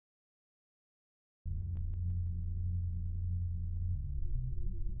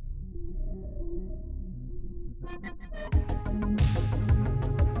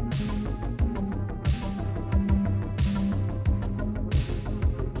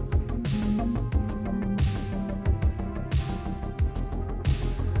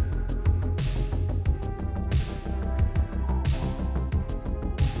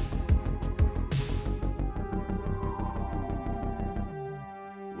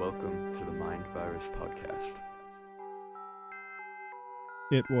Welcome to the Mind Virus Podcast.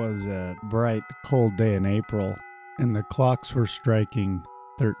 It was a bright, cold day in April, and the clocks were striking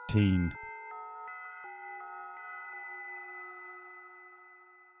 13.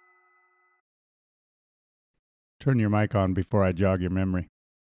 Turn your mic on before I jog your memory.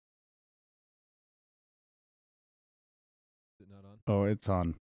 Is it not on? Oh, it's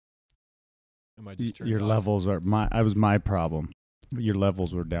on. Am I just turned Your off? levels are my problem. Your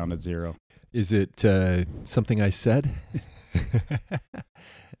levels were down at 0. Is it something I said?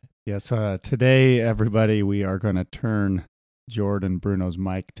 Yes, today, everybody, we are going to turn Jordan Bruno's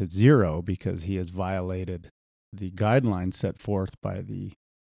mic to 0 because he has violated the guidelines set forth by the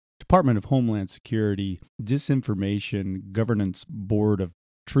Department of Homeland Security Disinformation Governance Board of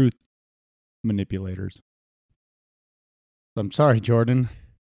Truth Manipulators. I'm sorry, Jordan.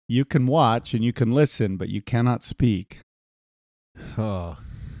 You can watch and you can listen, but you cannot speak. Oh.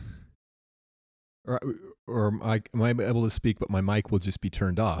 Or am I able to speak, but my mic will just be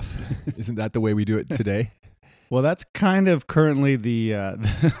turned off? Isn't that the way we do it today? Well, that's kind of currently the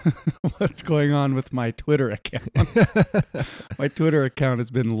what's going on with my Twitter account. My Twitter account has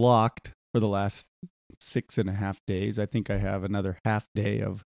been locked for the last 6.5 days. I think I have another half day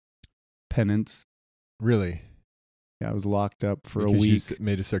of penance. Really? Yeah, I was locked up for Because a week. you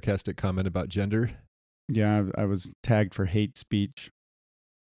made a sarcastic comment about gender? Yeah, I was tagged for hate speech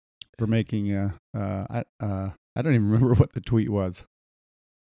for making I don't even remember what the tweet was.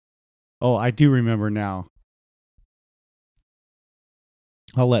 Oh, I do remember now.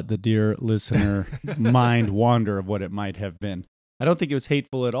 I'll let the dear listener mind wander of what it might have been. I don't think it was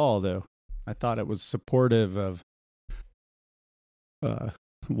hateful at all, though. I thought it was supportive of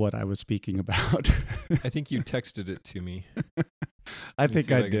what I was speaking about. I think you texted it to me. I Let me think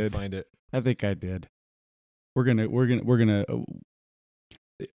see if I can did. Find it. I think I did. We're gonna.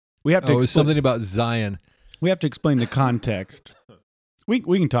 We have to. Oh, it was something about Zion. We have to explain the context. We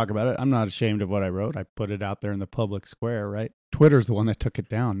can talk about it. I'm not ashamed of what I wrote. I put it out there in the public square, right? Twitter's the one that took it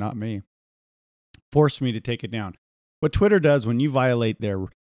down, not me. Forced me to take it down. What Twitter does when you violate their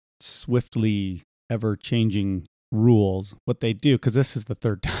swiftly ever-changing rules, what they do, because this is the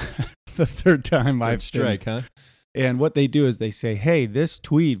third time I've strike, huh? And what they do is they say, hey, this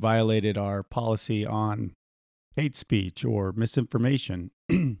tweet violated our policy on hate speech or misinformation.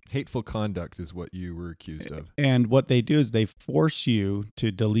 Hateful conduct is what you were accused of. And what they do is they force you to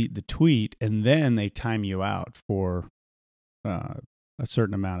delete the tweet, and then they time you out for a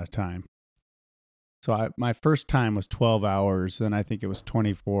certain amount of time. So my first time was 12 hours, and I think it was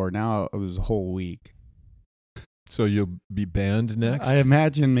 24. Now it was a whole week. So you'll be banned next? I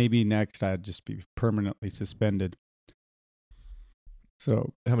imagine maybe next I'd just be permanently suspended.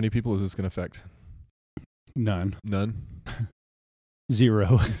 So How many people is this going to affect? none. None?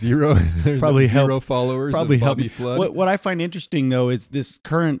 0. Zero? There's Probably zero help- followers Probably of help Bobby me. Flood? What I find interesting, though, is this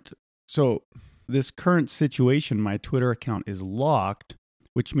current situation. My Twitter account is locked,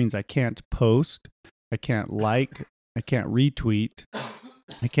 which means I can't post, I can't like, I can't retweet,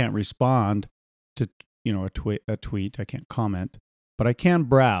 I can't respond to a tweet. I can't comment, but I can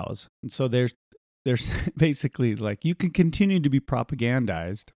browse. And so there's basically like you can continue to be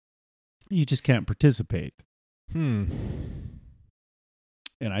propagandized, you just can't participate. And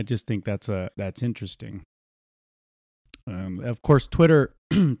I just think that's interesting. Of course,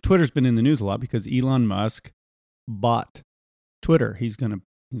 Twitter's been in the news a lot because Elon Musk bought Twitter. He's gonna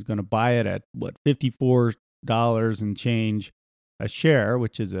buy it at $54 and change a share,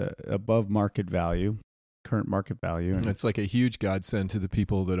 which is above current market value. And It's like a huge godsend to the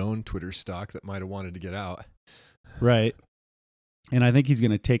people that own Twitter stock that might have wanted to get out. right. And I think he's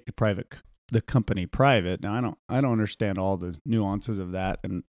going to take the company private. Now, I don't understand all the nuances of that,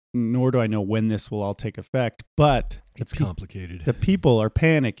 and nor do I know when this will all take effect. But It's complicated. the people are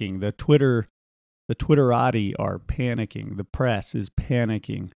panicking. The Twitterati are panicking. The press is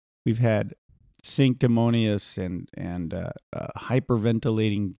panicking. We've had sanctimonious and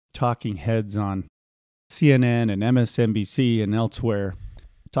hyperventilating talking heads on CNN and MSNBC and elsewhere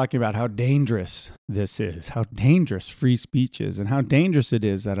talking about how dangerous this is, how dangerous free speech is, and how dangerous it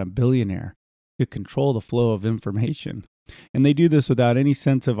is that a billionaire could control the flow of information. And they do this without any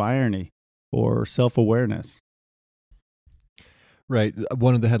sense of irony or self-awareness. Right.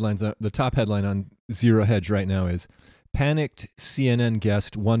 One of the headlines, the top headline on Zero Hedge right now is Panicked CNN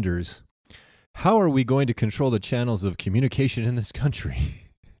guest wonders, how are we going to control the channels of communication in this country?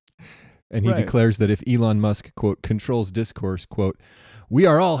 And he Right. declares that if Elon Musk, quote, controls discourse, quote, we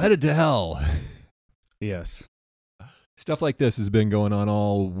are all headed to hell. Yes. Stuff like this has been going on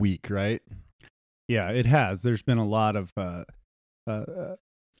all week, right? Yeah, it has. There's been a lot of, I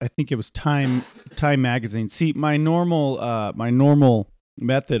think it was Time Magazine. See, my normal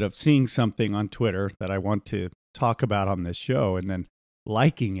method of seeing something on Twitter that I want to talk about on this show and then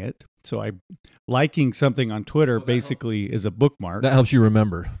liking it. So liking something on Twitter basically is a bookmark. That helps you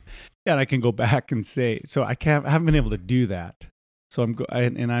remember. Yeah, and I can go back and say. So I haven't been able to do that. So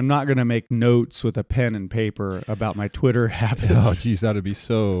I'm not going to make notes with a pen and paper about my Twitter habits. Oh, geez, that would be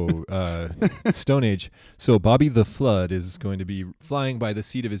so Stone Age. So Bobby the Flood is going to be flying by the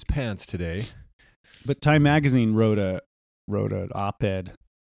seat of his pants today. But Time Magazine wrote an op-ed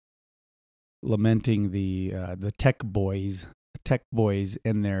lamenting the tech boys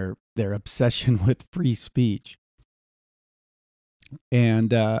and their obsession with free speech.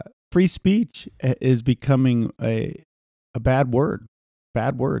 And free speech is becoming a bad word.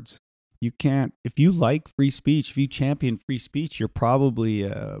 Bad words. You can't, if you like free speech, if you champion free speech, you're probably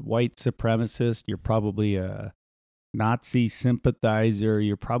a white supremacist, you're probably a Nazi sympathizer,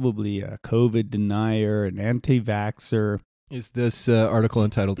 you're probably a COVID denier, an anti-vaxxer. Is this article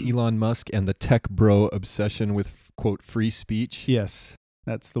entitled Elon Musk and the Tech Bro Obsession with, quote, free speech? Yes,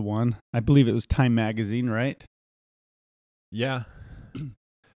 that's the one. I believe it was Time Magazine, right? Yeah.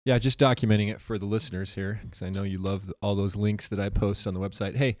 Yeah, just documenting it for the listeners here, because I know you love all those links that I post on the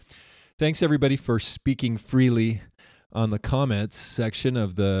website. Hey, thanks everybody for speaking freely on the comments section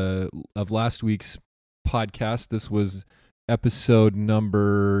of last week's podcast. This was episode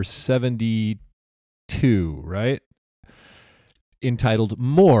number 72, right? Entitled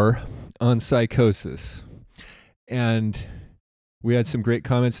More on Psychosis. And we had some great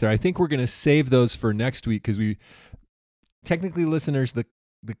comments there. I think we're going to save those for next week because technically, listeners, the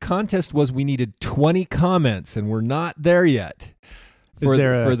contest was we needed 20 comments, and we're not there yet. Is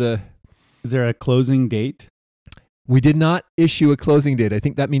there a closing date? We did not issue a closing date. I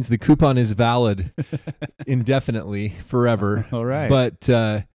think that means the coupon is valid indefinitely, forever. All right. But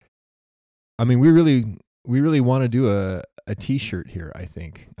I mean, we really want to do a T-shirt here. I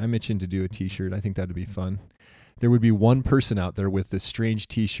think I'm itching to do a T-shirt. I think that'd be fun. There would be one person out there with this strange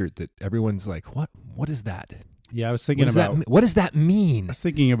T-shirt that everyone's like, What is that? Yeah, I was thinking what does that mean? I was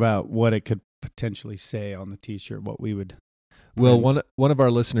thinking about what it could potentially say on the T-shirt, what we would. Well, one of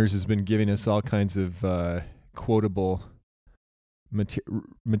our listeners has been giving us all kinds of quotable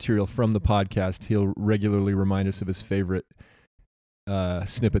material from the podcast. He'll regularly remind us of his favorite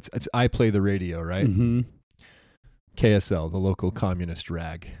snippets. It's I Play the Radio, right? Mm-hmm. KSL, the local communist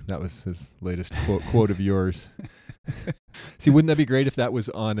rag. That was his latest quote of yours. See, wouldn't that be great if that was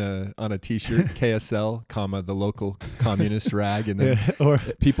on a T-shirt? KSL, the local communist rag, and then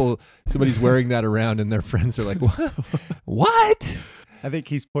somebody's wearing that around, and their friends are like, "What?" I think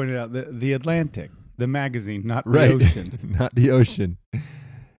he's pointed out the Atlantic, the magazine, not the right. ocean. Not the ocean.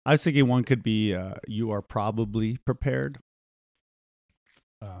 I was thinking one could be, "You are probably prepared."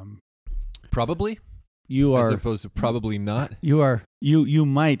 Probably. You are, as opposed to probably not. You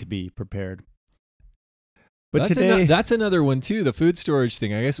might be prepared. But that's another one too. The food storage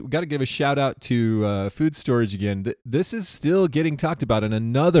thing. I guess we got to give a shout out to food storage again. This is still getting talked about in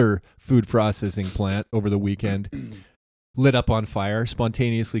another food processing plant over the weekend. Lit up on fire,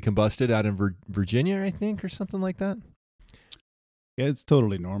 spontaneously combusted out in Virginia, I think, or something like that. Yeah, it's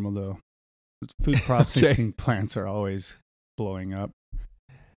totally normal though. Food processing plants are always blowing up.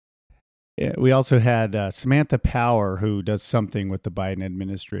 Yeah, we also had Samantha Power, who does something with the Biden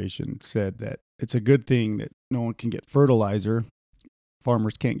administration, said that it's a good thing that no one can get fertilizer.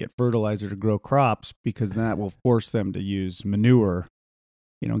 Farmers can't get fertilizer to grow crops because that will force them to use manure,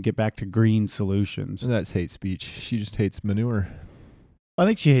 get back to green solutions. And that's hate speech. She just hates manure. I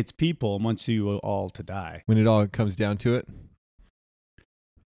think she hates people and wants you all to die. When it all comes down to it?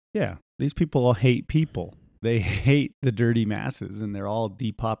 Yeah, these people all hate people. They hate the dirty masses, and they're all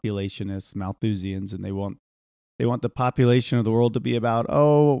depopulationists, Malthusians, and they want the population of the world to be about,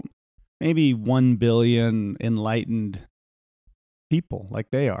 maybe 1 billion enlightened people like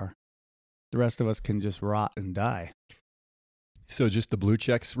they are. The rest of us can just rot and die. So just the blue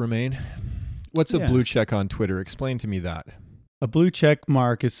checks remain? What's a blue check on Twitter? Explain to me that. A blue check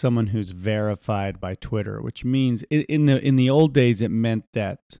mark is someone who's verified by Twitter, which means in the old days it meant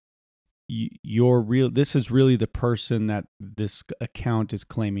that this is really the person that this account is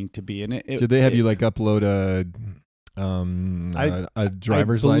claiming to be. And did they have you like upload a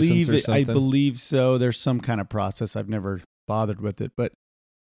driver's license or something? I believe so. There's some kind of process. I've never bothered with it. But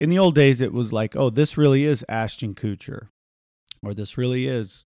in the old days, it was like, oh, this really is Ashton Kutcher. Or this really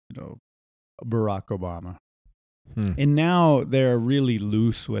is, Barack Obama. And now they're really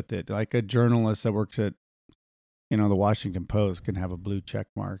loose with it. Like a journalist that works at, the Washington Post can have a blue check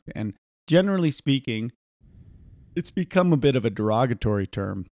mark. And generally speaking, it's become a bit of a derogatory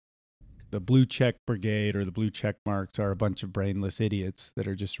term. The blue check brigade or the blue check marks are a bunch of brainless idiots that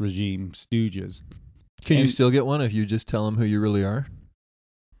are just regime stooges. Can you still get one if you just tell them who you really are?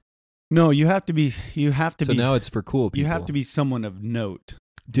 No, you have to be. So now it's for cool people. You have to be someone of note.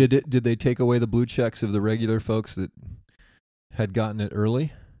 Did they take away the blue checks of the regular folks that had gotten it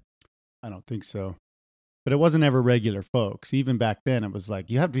early? I don't think so. But it wasn't ever regular folks. Even back then, it was like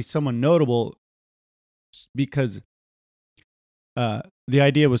you have to be someone notable because the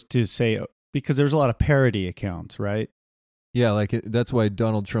idea was to say, because there's a lot of parody accounts, right? Yeah, that's why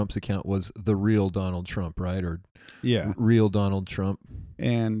Donald Trump's account was the real Donald Trump, right? Or real Donald Trump.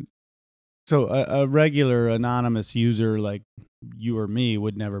 And so a regular anonymous user like you or me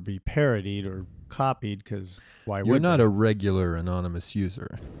would never be parodied or copied because why would You're not a regular anonymous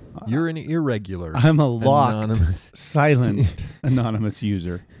user. You're an irregular. I'm a locked, silenced anonymous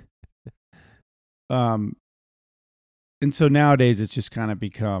user. And so nowadays it's just kind of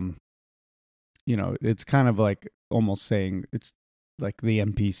become, it's kind of like almost saying it's like the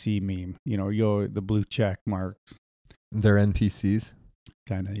NPC meme, the blue check marks. They're NPCs?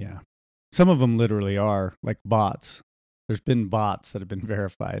 Kind of, yeah. Some of them literally are like bots. There's been bots that have been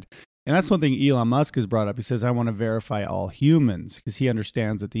verified. And that's one thing Elon Musk has brought up. He says, I want to verify all humans because he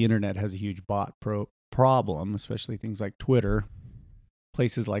understands that the internet has a huge bot problem, especially things like Twitter.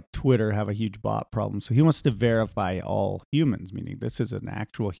 Places like Twitter have a huge bot problem. So he wants to verify all humans, meaning this is an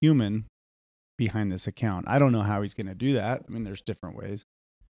actual human behind this account. I don't know how he's going to do that. I mean, there's different ways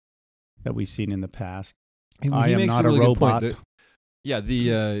that we've seen in the past. I am not a robot.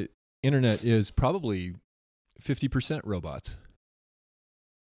 The internet is probably 50% robots.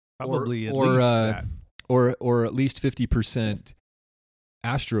 Probably at least that. Or at least 50%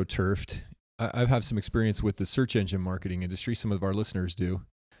 astroturfed. I have some experience with the search engine marketing industry. Some of our listeners do.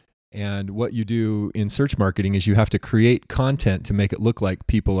 And what you do in search marketing is you have to create content to make it look like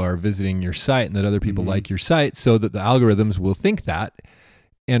people are visiting your site and that other people like your site so that the algorithms will think that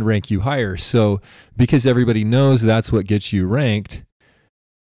and rank you higher. So because everybody knows that's what gets you ranked,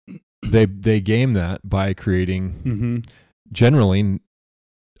 they game that by creating generally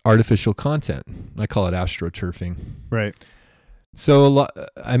artificial content. I call it astroturfing. Right. So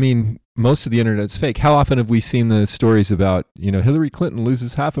most of the internet's fake. How often have we seen the stories about, Hillary Clinton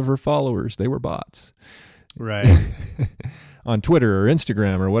loses half of her followers? They were bots. Right. On Twitter or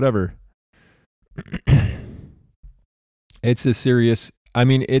Instagram or whatever. It's a serious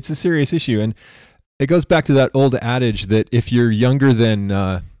issue. And it goes back to that old adage that if you're younger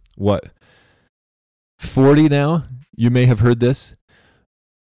than, 40 now, you may have heard this.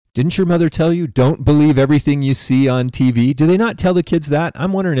 Didn't your mother tell you, don't believe everything you see on TV? Do they not tell the kids that?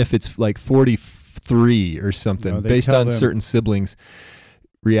 I'm wondering if it's like 43 or something, based on certain siblings'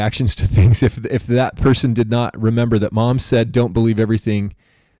 reactions to things. If that person did not remember that mom said, don't believe everything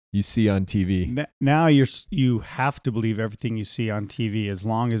you see on TV. Now you have to believe everything you see on TV as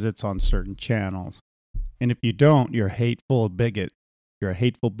long as it's on certain channels. And if you don't, you're a hateful bigot. You're a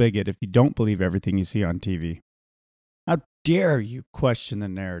hateful bigot if you don't believe everything you see on TV. How dare you question the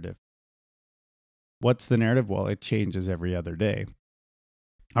narrative? What's the narrative? Well, it changes every other day.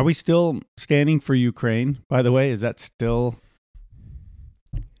 Are we still standing for Ukraine, by the way? Is that still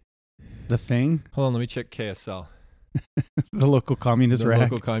the thing? Hold on, let me check KSL. The local communist rag.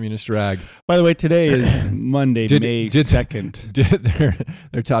 Local communist rag. By the way, today is Monday, May 2nd.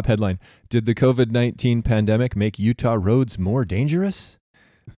 Their top headline, did the COVID-19 pandemic make Utah roads more dangerous?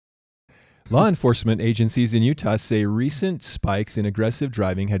 Law enforcement agencies in Utah say recent spikes in aggressive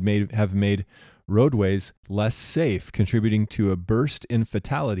driving have made roadways less safe, contributing to a burst in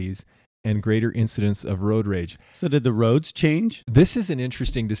fatalities and greater incidence of road rage. So did the roads change? This is an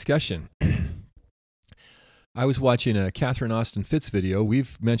interesting discussion. I was watching a Catherine Austin Fitts video.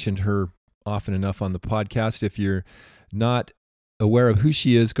 We've mentioned her often enough on the podcast. If you're not aware of who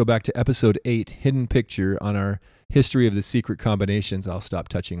she is, go back to episode 8, Hidden Picture, on our history of the secret combinations. I'll stop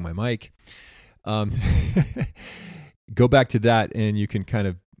touching my mic. Go back to that and you can kind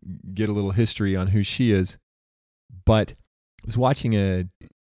of get a little history on who she is. But I was watching an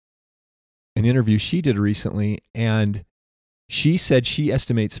interview she did recently, and she said she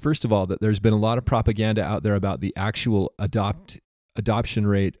estimates, first of all, that there's been a lot of propaganda out there about the actual adoption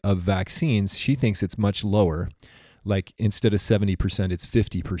rate of vaccines. She thinks it's much lower. like instead of 70%, it's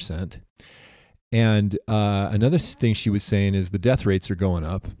 50%. And another thing she was saying is the death rates are going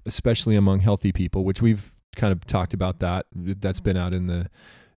up, especially among healthy people, which we've kind of talked about that. That's been out in the...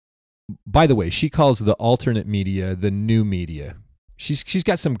 By the way, she calls the alternate media the new media. She's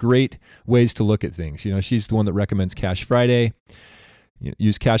got some great ways to look at things. You know, she's the one that recommends Cash Friday.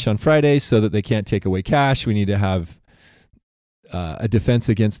 Use cash on Friday so that they can't take away cash. We need to have a defense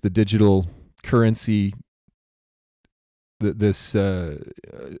against the digital currency, this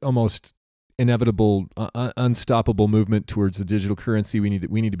almost inevitable, unstoppable movement towards the digital currency. We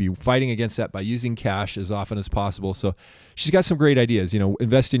need to be fighting against that by using cash as often as possible. So she's got some great ideas. You know,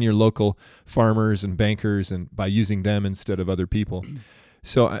 invest in your local farmers and bankers, and by using them instead of other people.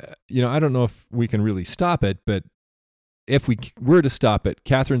 So I don't know if we can really stop it, but if we were to stop it,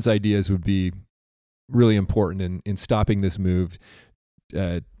 Catherine's ideas would be really important in stopping this move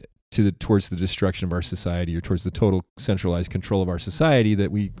towards the destruction of our society, or towards the total centralized control of our society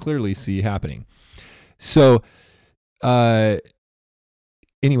that we clearly see happening. So, anyway,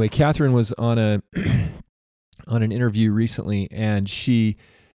 Catherine was on an interview recently, and she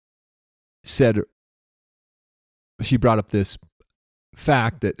brought up this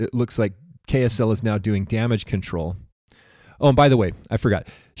fact that it looks like KSL is now doing damage control. Oh, and by the way, I forgot.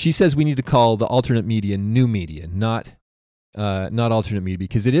 She says we need to call the alternate media new media, not alternate media,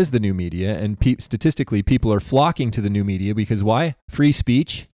 because it is the new media, and statistically, people are flocking to the new media because why? Free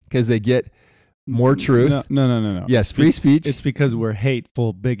speech, because they get more truth. No. Yes, free speech. It's because we're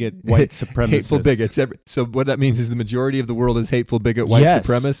hateful, bigot, white supremacists. Hateful bigots. So what that means is the majority of the world is hateful, bigot, white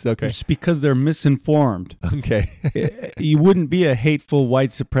supremacists? Okay. It's because they're misinformed. Okay. You wouldn't be a hateful, white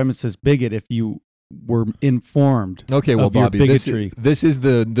supremacist bigot if you were informed. Okay, well, of your Bobby, bigotry. this is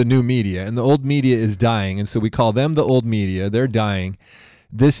the new media, and the old media is dying, and so we call them the old media. They're dying.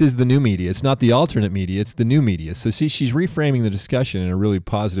 This is the new media. It's not the alternate media. It's the new media. So see, she's reframing the discussion in a really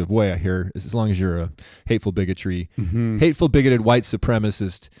positive way, I hear, as long as you're a hateful bigoted, white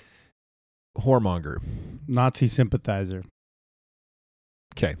supremacist whoremonger. Nazi sympathizer.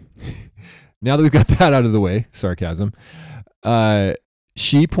 Okay. Now that we've got that out of the way, sarcasm,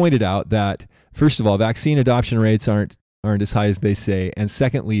 she pointed out that, first of all, vaccine adoption rates aren't as high as they say, and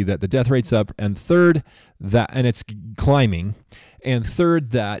secondly, that the death rate's up, and third, and it's climbing, and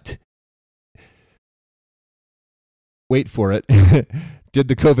third, that, wait for it, did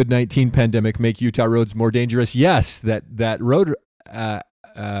the COVID-19 pandemic make Utah roads more dangerous? Yes, that road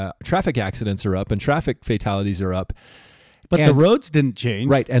traffic accidents are up and traffic fatalities are up. But the roads didn't change.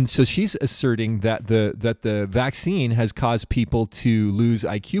 Right. And so she's asserting that the vaccine has caused people to lose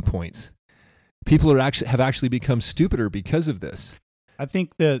IQ points. People have actually become stupider because of this. I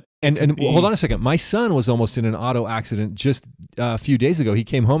think that... And hold on a second. My son was almost in an auto accident just a few days ago. He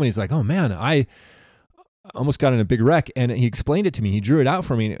came home and he's like, oh man, I almost got in a big wreck. And he explained it to me. He drew it out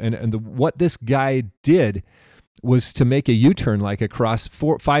for me. And what this guy did was to make a U-turn, like across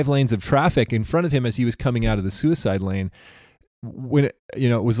 5 lanes of traffic in front of him as he was coming out of the suicide lane. When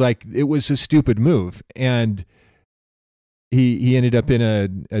it was like, it was a stupid move, and he ended up in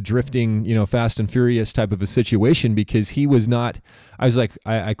a drifting, Fast and Furious type of a situation, because he was not. I was like,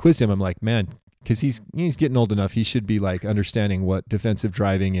 I quizzed him. I'm like, man, because he's getting old enough, he should be like understanding what defensive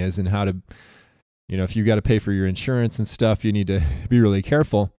driving is and how to, if you got to pay for your insurance and stuff, you need to be really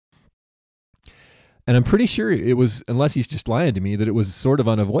careful. And I'm pretty sure it was, unless he's just lying to me, that it was sort of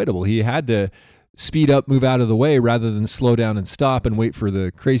unavoidable. He had to speed up, move out of the way, rather than slow down and stop and wait for the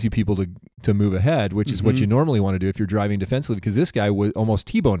crazy people to move ahead, which is what you normally want to do if you're driving defensively, because this guy almost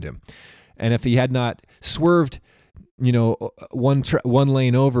T-boned him. And if he had not swerved, one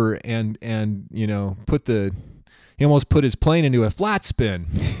lane over and he almost put his plane into a flat spin.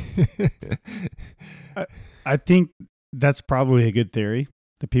 I think that's probably a good theory,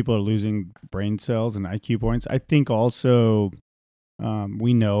 that people are losing brain cells and IQ points. I think also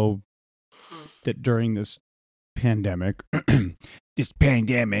we know that during this pandemic,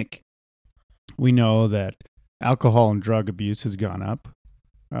 we know that alcohol and drug abuse has gone up.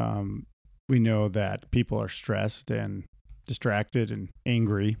 We know that people are stressed and distracted and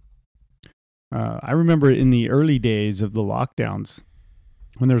angry. I remember in the early days of the lockdowns,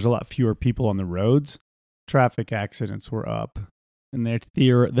 when there was a lot fewer people on the roads, traffic accidents were up. And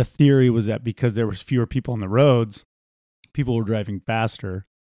the theory was that because there was fewer people on the roads, people were driving faster.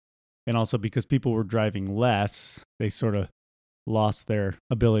 And also because people were driving less, they sort of lost their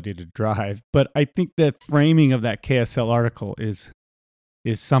ability to drive. But I think the framing of that KSL article is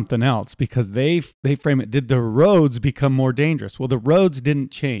something else, because they frame it, did the roads become more dangerous? Well, the roads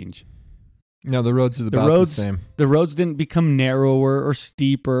didn't change. No, the roads are the same. The roads didn't become narrower or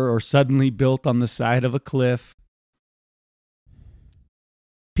steeper or suddenly built on the side of a cliff.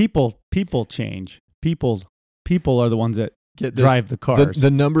 people change. People are the ones that Get this, drive the cars.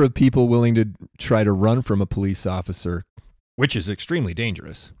 The number of people willing to try to run from a police officer, which is extremely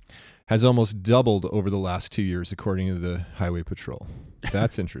dangerous, has almost doubled over the last 2 years, according to the Highway Patrol.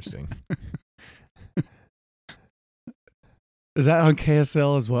 That's interesting. Is that on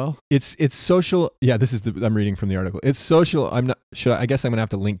KSL as well? It's social. Yeah, I'm reading from the article. It's social. I guess I'm gonna have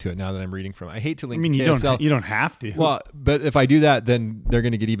to link to it now that I'm reading from it. I hate to link to KSL. You don't have to. Well, but if I do that, then they're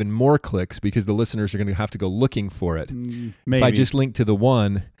going to get even more clicks because the listeners are going to have to go looking for it. Maybe. If I just link to the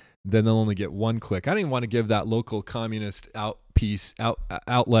one, then they'll only get one click. I don't even want to give that local communist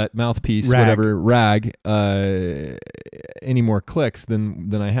outlet, mouthpiece, rag. whatever, rag, any more clicks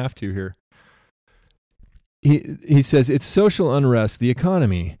than I have to here. He says, it's social unrest, the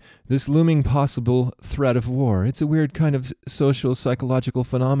economy, this looming possible threat of war. It's a weird kind of social psychological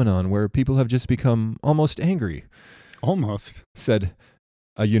phenomenon where people have just become almost angry. Almost. Said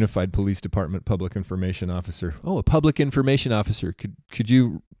a Unified Police Department public information officer. Oh, a public information officer. Could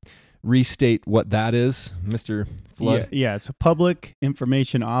you restate what that is, Mr. Flood? Yeah, it's a public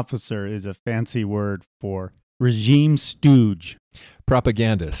information officer is a fancy word for regime stooge.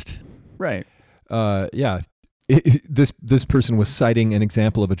 Propagandist. Right. Yeah. This person was citing an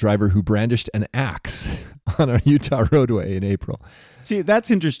example of a driver who brandished an axe on a Utah roadway in April. See,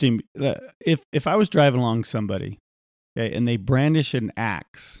 that's interesting. If I was driving along somebody, okay, and they brandish an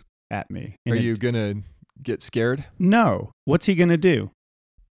axe at me, are you gonna get scared? No. What's he gonna do?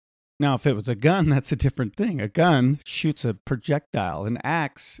 Now, if it was a gun, that's a different thing. A gun shoots a projectile. An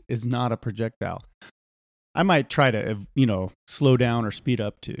axe is not a projectile. I might try to, slow down or speed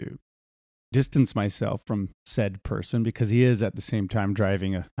up to distance myself from said person because he is at the same time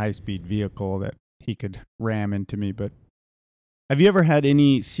driving a high-speed vehicle that he could ram into me. But have you ever had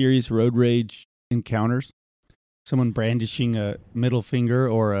any serious road rage encounters? Someone brandishing a middle finger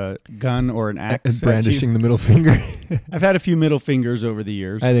or a gun or an axe? Brandishing the middle finger. I've had a few middle fingers over the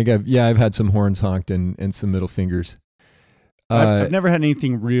years. I think I've had some horns honked and some middle fingers. I've never had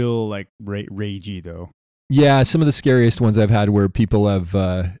anything real like ragey though. Yeah, some of the scariest ones I've had where people have.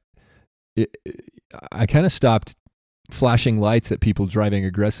 I kind of stopped flashing lights at people driving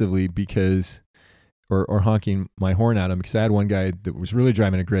aggressively or honking my horn at them because I had one guy that was really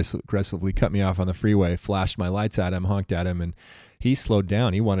driving aggressively, cut me off on the freeway, flashed my lights at him, honked at him, and he slowed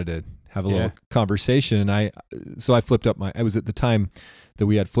down. He wanted to have a little conversation, and so I flipped up it was at the time that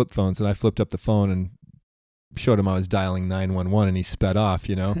we had flip phones, and I flipped up the phone and showed him I was dialing 911, and he sped off,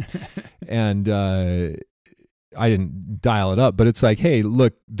 and I didn't dial it up, but it's like, hey,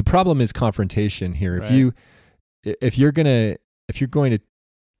 look, the problem is confrontation here. Right. If you're going to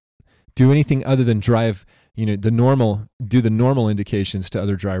do anything other than drive, do the normal indications to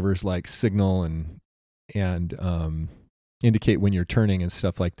other drivers like signal and indicate when you're turning and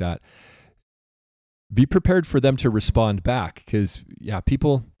stuff like that. Be prepared for them to respond back because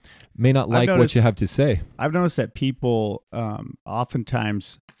people may not like what you have to say. I've noticed that people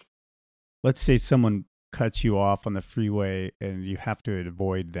oftentimes, let's say someone cuts you off on the freeway and you have to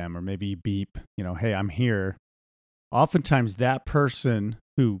avoid them or maybe you beep, hey, I'm here. Oftentimes that person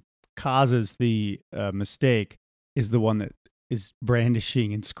who causes the mistake is the one that is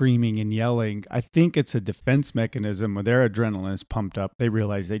brandishing and screaming and yelling. I think it's a defense mechanism when their adrenaline is pumped up. They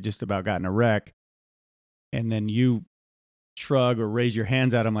realize they just about got in a wreck. And then you shrug or raise your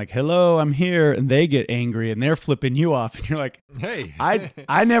hands at them like, hello, I'm here. And they get angry and they're flipping you off. And you're like, hey,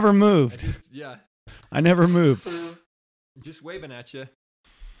 I never moved. I never moved. Just waving at you.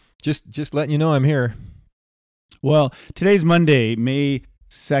 Just letting you know I'm here. Well, today's Monday, May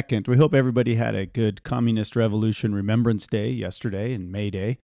 2nd. We hope everybody had a good Communist Revolution Remembrance Day yesterday and May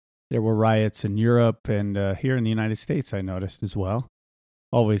Day. There were riots in Europe and here in the United States, I noticed as well.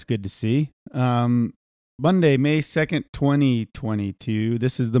 Always good to see. Monday, May 2nd, 2022.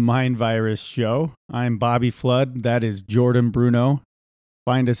 This is the Mind Virus Show. I'm Bobby Flood. That is Jordan Bruno.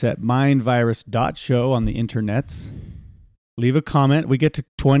 Find us at mindvirus.show on the internets. Leave a comment. We get to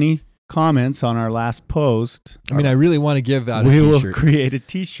 20 comments on our last post. I really want to give out a t-shirt. We t-shirt. Will create a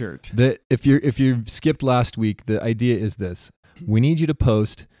t-shirt. If you've skipped last week, the idea is this. We need you to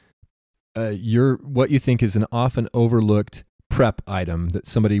post what you think is an often overlooked prep item that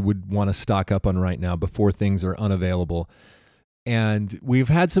somebody would want to stock up on right now before things are unavailable. And we've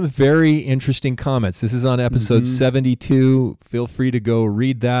had some very interesting comments. This is on episode 72. Feel free to go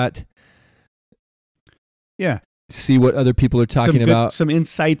read that. Yeah. See what other people are talking about. Some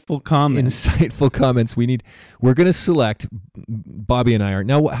insightful comments. We're going to select, Bobby and I are.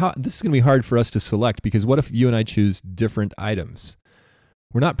 Now, this is going to be hard for us to select because what if you and I choose different items?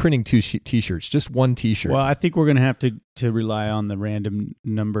 We're not printing two T-shirts, just one T-shirt. Well, I think we're going to have to rely on the random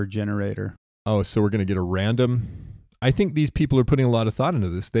number generator. Oh, so we're going to get a random. I think these people are putting a lot of thought into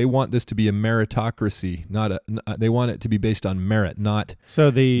this. They want this to be a meritocracy, they want it to be based on merit, not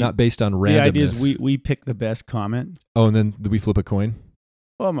based on randomness. The idea is we pick the best comment. Oh, and then we flip a coin?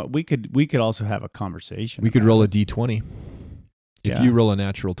 Well, we could also have a conversation. We could roll a D20. If Yeah. you roll a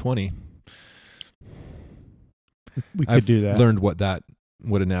natural 20. We could I've do that. learned what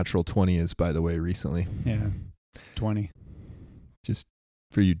a natural 20 is, by the way, recently. Yeah, 20. Just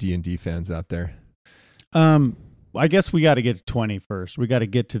for you D&D fans out there. I guess we got to get to 20 first. We got to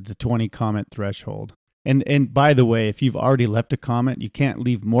get to the 20 comment threshold. And by the way, if you've already left a comment, you can't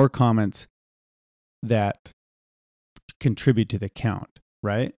leave more comments that contribute to the count,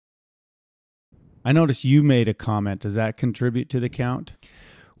 right? I noticed you made a comment. Does that contribute to the count?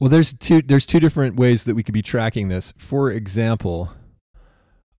 Well, there's two different ways that we could be tracking this. For example,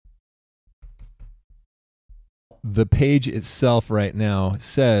 the page itself right now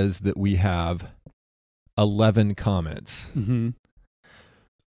says that we have 11 comments. Mm-hmm.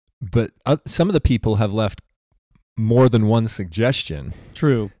 But some of the people have left more than one suggestion.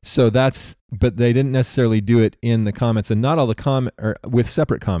 True. So but they didn't necessarily do it in the comments, and not all the or with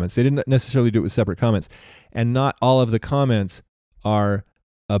separate comments. They didn't necessarily do it with separate comments, and not all of the comments are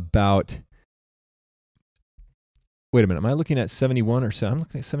about. Wait a minute, am I looking at 71 or so? I'm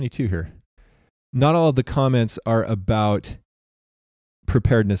looking at 72 here. Not all of the comments are about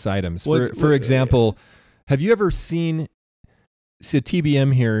preparedness items. For example, have you ever seen? So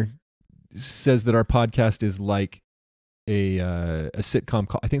TBM here says that our podcast is like a sitcom.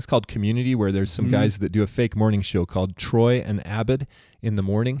 I think it's called Community, where there's some guys that do a fake morning show called Troy and Abed in the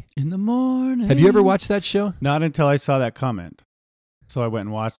morning. In the morning. Have you ever watched that show? Not until I saw that comment. So I went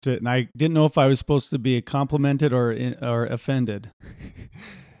and watched it, and I didn't know if I was supposed to be complimented or offended.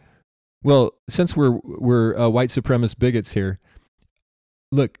 Well, since we're white supremacist bigots here,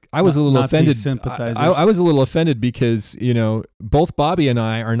 look, I was a little Nazi offended. sympathizers. I was a little offended because, both Bobby and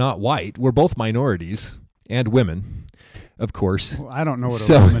I are not white. We're both minorities and women, of course. Well, I don't know what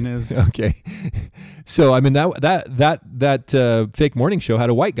a woman is. Okay. So, I mean, that fake morning show had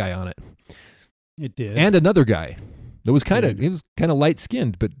a white guy on it. It did. And another guy that was he was kind of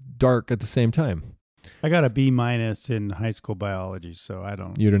light-skinned, but dark at the same time. I got a B- in high school biology, so I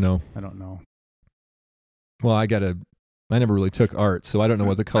don't know. I don't know. Well, I never really took art, so I don't know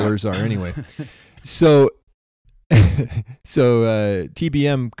what the colors are anyway. So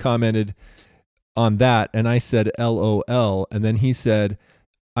TBM commented on that, and I said LOL, and then he said,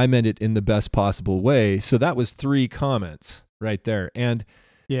 I meant it in the best possible way. So that was 3 comments right there. And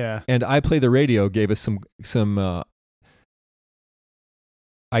yeah. And I Play the Radio gave us some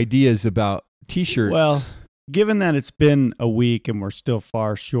ideas about T-shirts. Well, given that it's been a week and we're still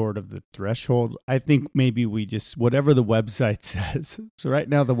far short of the threshold, I think maybe we just, whatever the website says. So right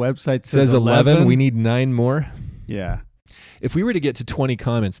now the website says 11. We need 9 more. Yeah. If we were to get to 20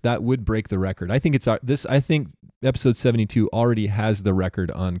 comments, that would break the record. I think I think episode 72 already has the record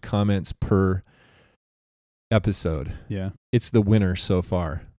on comments per episode. Yeah. It's the winner so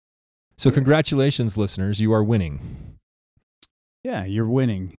far. So congratulations, listeners. You are winning. Yeah, you're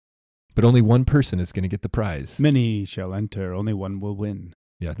winning. But only one person is going to get the prize. Many shall enter, only one will win.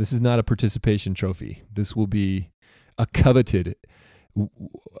 Yeah, this is not a participation trophy. This will be a coveted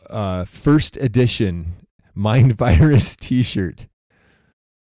first edition Mind Virus T-shirt.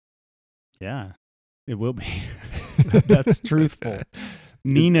 Yeah, it will be. That's truthful.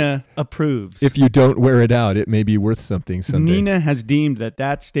 Nina approves. If you don't wear it out, it may be worth something someday. Nina has deemed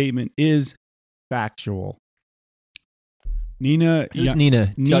that statement is factual. Nina. Who's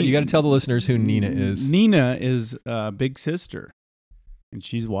Nina? You got to tell the listeners who Nina is. Nina is big sister, and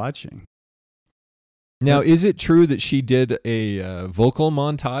she's watching. Now, is it true that she did a vocal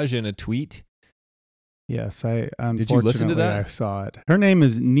montage in a tweet? Yes, Did you listen to that? I saw it. Her name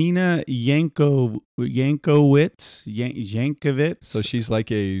is Nina Yankovitz. So she's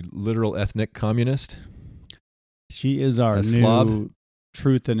like a literal ethnic communist? She is our A new Slav?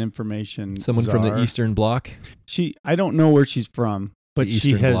 truth and information Someone from the czar. Eastern Bloc? I don't know where she's from, but The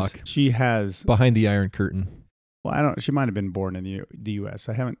Eastern Bloc. she has. Behind the Iron Curtain. Well, she might have been born in the U.S.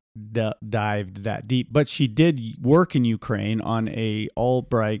 I haven't dived that deep, but she did work in Ukraine on a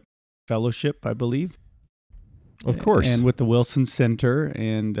Albright fellowship, I believe. Of course. And with the Wilson Center,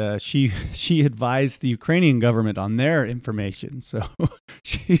 and she advised the Ukrainian government on their information. So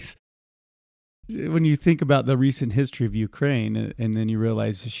when you think about the recent history of Ukraine, and then you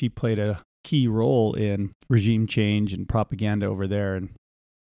realize she played a key role in regime change and propaganda over there, and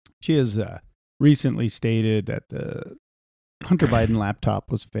she has recently stated that Hunter Biden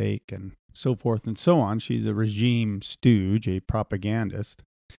laptop was fake and so forth and so on. She's a regime stooge, a propagandist.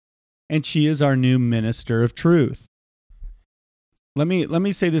 And she is our new minister of truth. Let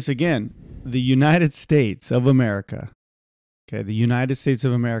me say this again. The United States of America, okay, the United States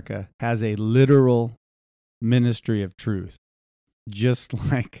of America has a literal ministry of truth, just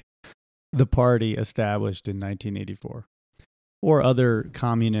like the party established in 1984 or other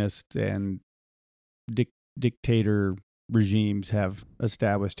communist and dictator regimes have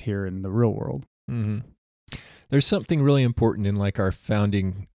established here in the real world. Mm-hmm. There's something really important in like our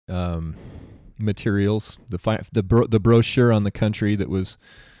founding materials, the brochure on the country that was,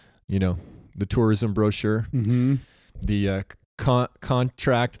 the tourism brochure, Mm-hmm. the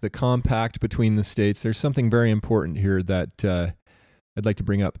contract, the compact between the states. There's something very important here that I'd like to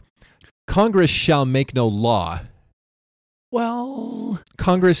bring up. Congress shall make no law. Well,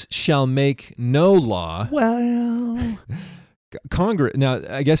 Congress shall make no law. well. Congress. Now,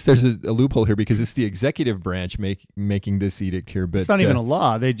 I guess there's a loophole here because it's the executive branch making this edict here. But It's not even a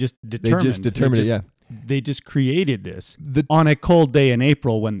law. They just determined. It. Yeah, They just created this on a cold day in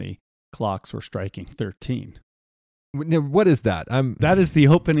April when the clocks were striking 13. Now, what is that? That is the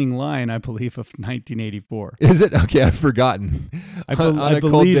opening line, I believe, of 1984. Is it? Okay, I've forgotten. I on a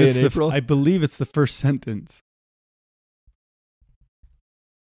cold day in April? I believe it's the first sentence.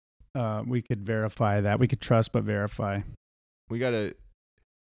 We could verify that. We could trust but verify. We gotta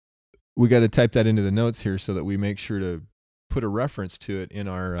type that into the notes here so that we make sure to put a reference to it in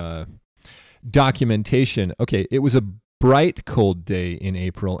our documentation. Okay, it was a bright cold day in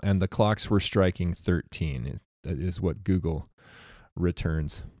April, and the clocks were striking 13. That is what Google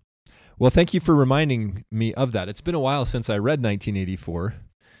returns. Well, thank you for reminding me of that. It's been a while since I read 1984.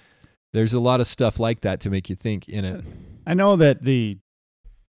 There's a lot of stuff like that to make you think in it. I know that the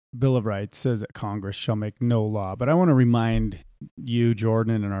Bill of Rights says that Congress shall make no law, but I want to remind you,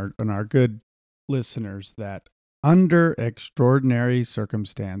 Jordan, and our good listeners that under extraordinary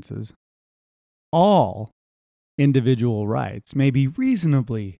circumstances, all individual rights may be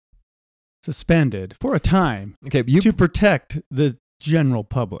reasonably suspended for a time to protect the general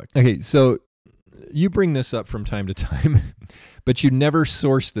public. Okay, so you bring this up from time to time, but you never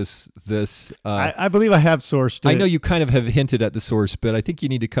source this. I believe I have sourced it. I know you kind of have hinted at the source, but I think you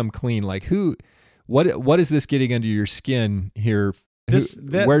need to come clean. Like what is this getting under your skin here?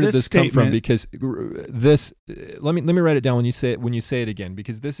 Where did this come from? Because this, let me write it down when you say it again,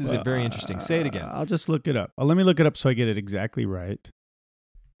 because this is very interesting. Say it again. I'll just look it up. Let me look it up so I get it exactly right.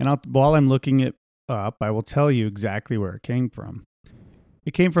 And while I'm looking it up, I will tell you exactly where it came from.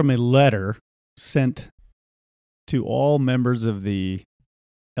 It came from a letter sent to all members of the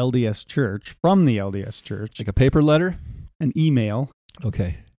LDS Church, from the LDS Church. Like a paper letter? An email.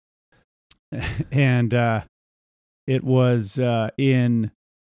 Okay. And it was in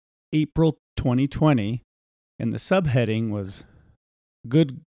April 2020, and the subheading was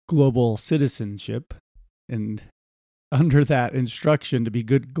Good Global Citizenship. And under that instruction to be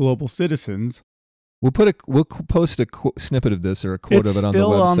good global citizens, we'll post a snippet of this or a quote of it on the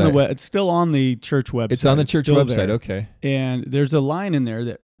website. It's still on the church website. It's on the church website, there. Okay. And there's a line in there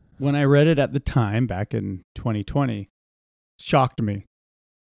that, when I read it at the time, back in 2020, shocked me,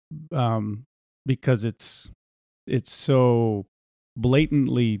 because it's so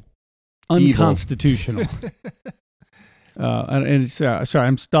blatantly unconstitutional. And it's, sorry,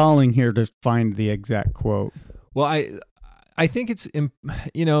 I'm stalling here to find the exact quote. Well, I think it's,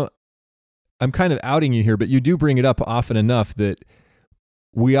 I'm kind of outing you here, but you do bring it up often enough that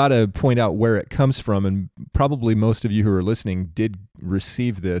we ought to point out where it comes from. And probably most of you who are listening did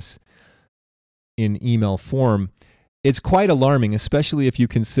receive this in email form. It's quite alarming, especially if you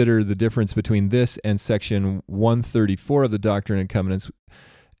consider the difference between this and Section 134 of the Doctrine and Covenants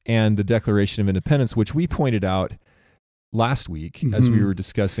and the Declaration of Independence, which we pointed out last week as we were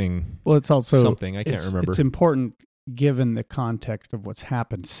discussing it's also something. I can't remember. It's important given the context of what's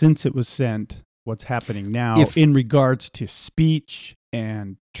happened since it was sent, what's happening now in regards to speech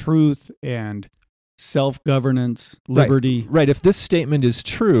and truth and self-governance, liberty. Right. If this statement is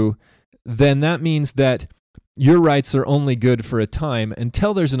true, then that means that your rights are only good for a time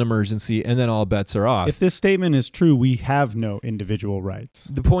until there's an emergency, and then all bets are off. If this statement is true, we have no individual rights.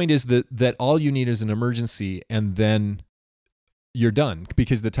 The point is that all you need is an emergency, and then you're done,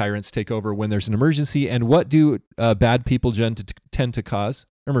 because the tyrants take over when there's an emergency. And what do bad people tend to cause?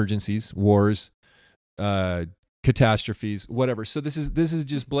 Emergencies, wars, catastrophes, whatever. So this is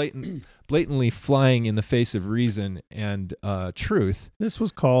just blatantly flying in the face of reason and truth. This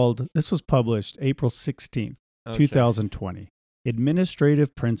was published April 16th, 2020.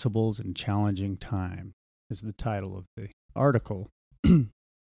 Administrative Principles in Challenging Time is the title of the article. And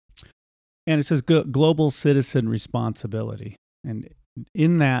it says global citizen responsibility. And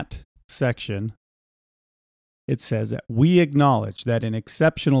in that section, it says that we acknowledge that in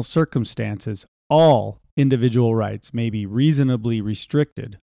exceptional circumstances, all individual rights may be reasonably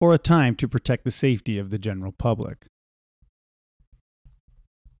restricted for a time to protect the safety of the general public.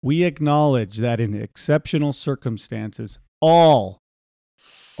 We acknowledge that in exceptional circumstances, all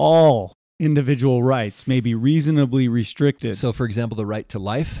individual rights may be reasonably restricted. So, for example, the right to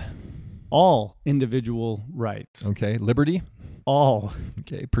life. All individual rights. Okay. Liberty. All.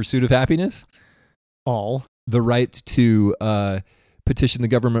 Okay. Pursuit of happiness. All. The right to petition the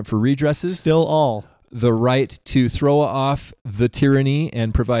government for redresses. Still all. The right to throw off the tyranny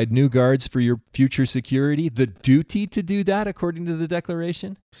and provide new guards for your future security. The duty to do that according to the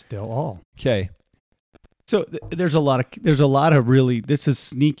Declaration. Still all. Okay. So there's a lot of really, this is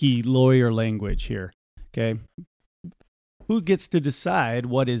sneaky lawyer language here. Okay. Who gets to decide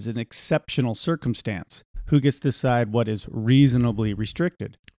what is an exceptional circumstance? Who gets to decide what is reasonably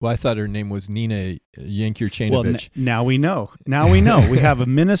restricted? Well, I thought her name was Nina Yankur-Chainovich. Well, now we know. Now we know. We have a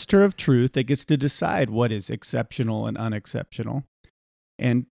minister of truth that gets to decide what is exceptional and unexceptional,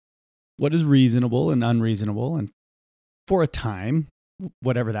 and what is reasonable and unreasonable, and for a time,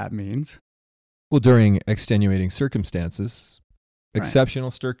 whatever that means. Well, during extenuating circumstances, Right. exceptional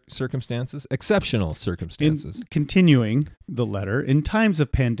circumstances. In continuing the letter, in times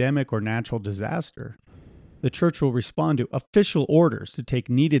of pandemic or natural disaster, the church will respond to official orders to take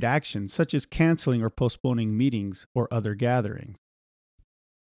needed action, such as canceling or postponing meetings or other gatherings.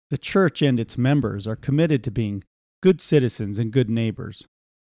 The church and its members are committed to being good citizens and good neighbors.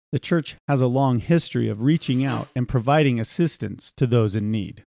 The church has a long history of reaching out and providing assistance to those in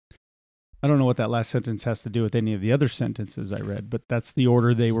need. I don't know what that last sentence has to do with any of the other sentences I read, but that's the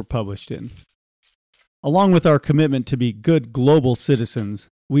order they were published in. Along with our commitment to be good global citizens,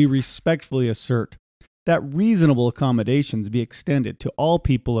 we respectfully assert that reasonable accommodations be extended to all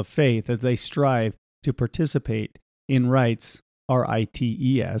people of faith as they strive to participate in rights,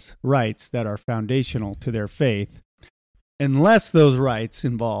 R-I-T-E-S, rights that are foundational to their faith, unless those rights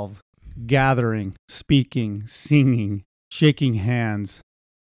involve gathering, speaking, singing, shaking hands,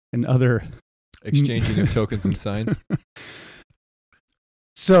 and other Exchanging of tokens and signs.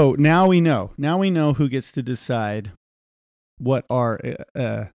 So now we know. Now we know who gets to decide what are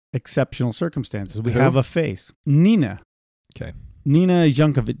exceptional circumstances. We Who? have a face. Nina. Okay. Nina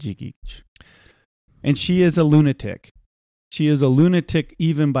Yankovic. And she is a lunatic. She is a lunatic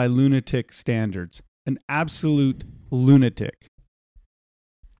even by lunatic standards. An absolute lunatic.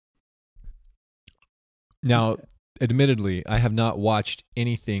 Now, admittedly, I have not watched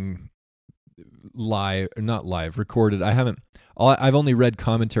anything recorded. I've only read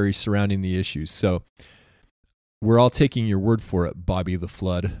commentaries surrounding the issues. So we're all taking your word for it, Bobby the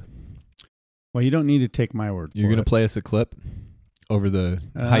Flood. Well, you don't need to take my word for it. You're going to play us a clip over the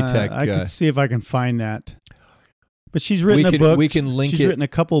high-tech... I could see if I can find that. But she's written a book. We can link She's it. written a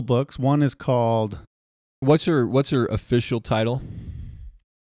couple books. One is called... What's her official title?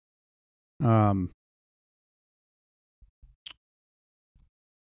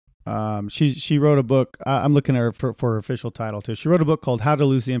 She wrote a book. I'm looking at her for her official title too. She wrote a book called How to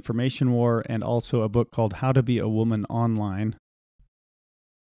Lose the Information War, and also a book called How to Be a Woman Online.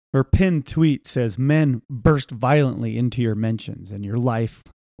 Her pinned tweet says, "Men burst violently into your mentions and your life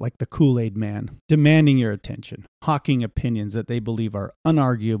like the Kool-Aid man, demanding your attention, hawking opinions that they believe are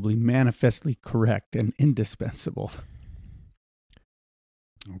unarguably, manifestly correct and indispensable."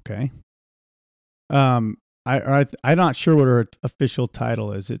 Okay. I'm not sure what her official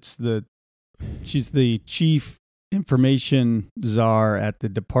title is. She's the chief information czar at the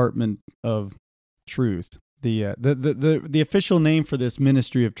Department of Truth. The official name for this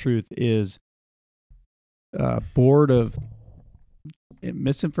Ministry of Truth is Board of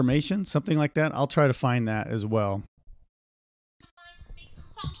Misinformation, something like that. I'll try to find that as well.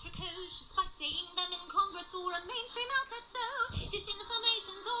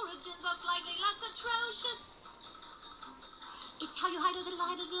 It's how you hide a little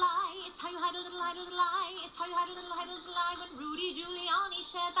lie. It's how you hide a little lie. It's how you hide a little lie. When Rudy Giuliani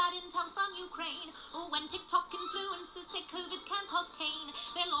shared that intel from Ukraine, or when TikTok influencers say COVID can cause pain,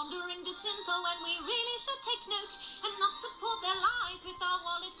 they're laundering disinfo and we really should take note and not support their lies with our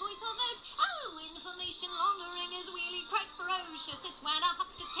wallet, voice or vote. Oh, information laundering is really quite ferocious. It's when a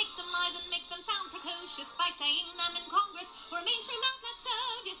huckster takes some lies and makes them sound precocious by saying them in Congress or a mainstream outlet. So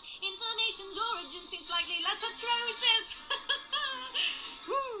disinformation's origin seems slightly less atrocious.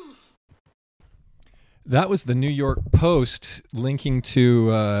 That was the New York Post linking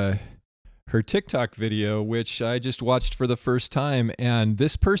to her TikTok video, which I just watched for the first time. And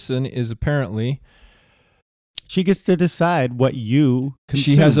this person is apparently... She gets to decide what you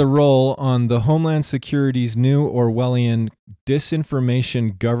consume. She has a role on the Homeland Security's new Orwellian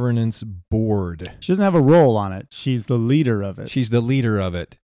Disinformation Governance Board. She doesn't have a role on it. She's the leader of it. She's the leader of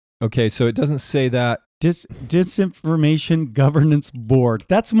it. Okay, so it doesn't say that. Disinformation Governance Board.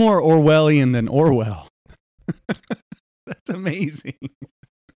 That's more Orwellian than Orwell. That's amazing.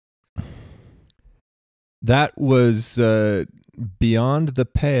 That was beyond the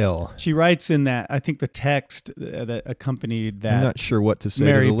pale. She writes in that, I think the text that accompanied that. I'm not sure what to say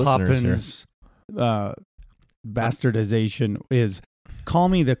Mary to the listeners Poppins bastardization is, call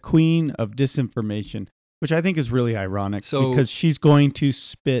me the queen of disinformation, which I think is really ironic because she's going to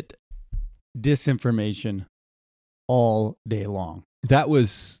spit disinformation all day long. That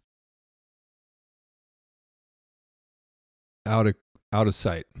was out of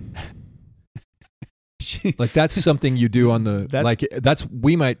sight. Like that's something you do on the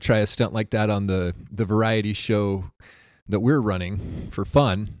we might try a stunt like that on the variety show that we're running for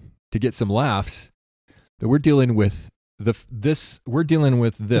fun to get some laughs. That we're dealing with this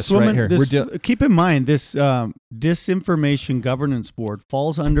right here. Keep in mind this Disinformation Governance Board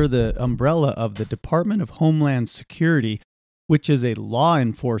falls under the umbrella of the Department of Homeland Security, which is a law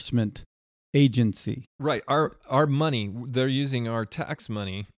enforcement agency. Right. Our money, they're using our tax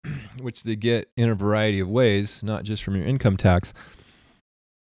money, which they get in a variety of ways, not just from your income tax,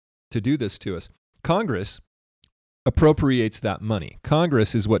 to do this to us. Congress appropriates that money.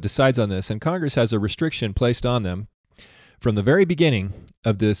 Congress is what decides on this, and Congress has a restriction placed on them from the very beginning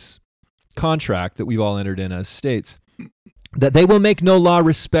of this contract that we've all entered in as states, that they will make no law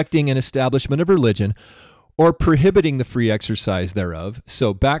respecting an establishment of religion or prohibiting the free exercise thereof,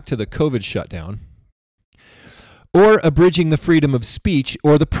 so back to the COVID shutdown, or abridging the freedom of speech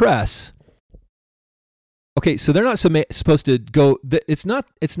or the press. Okay, so they're not supposed to go. It's not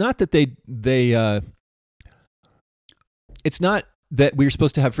that it's not that we're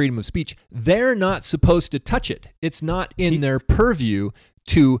supposed to have freedom of speech. They're not supposed to touch it. It's not in their purview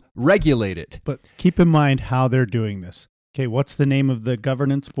to regulate it. But keep in mind how they're doing this. Okay, what's the name of the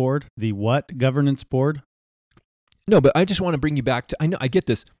governance board? The what governance board? No, but I just want to bring you back to, I know, I get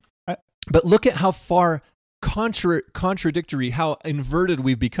this, but look at how far contradictory, how inverted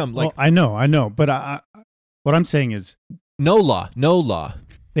we've become. Like, well, I know, but what I'm saying is no law.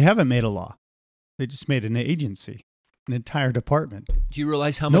 They haven't made a law. They just made an agency, an entire department. Do you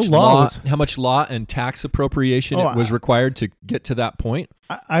realize how much law and tax appropriation was required to get to that point?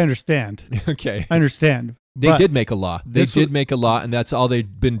 I understand. Okay. I understand. They did make a law. They did make a law, and that's all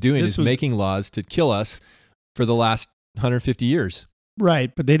they've been doing is making laws to kill us for the last 150 years.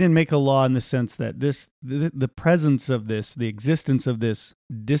 Right, but they didn't make a law in the sense that the presence of this, the existence of this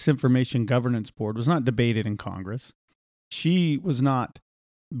Disinformation Governance Board was not debated in Congress. She was not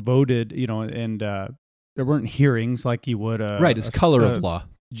voted, and there weren't hearings like you would. Right, it's color of law.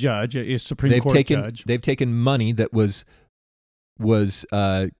 Judge, a Supreme Court judge. They've taken money that was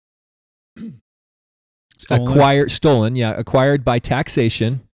acquired by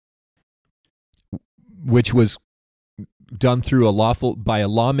taxation, which was done through by a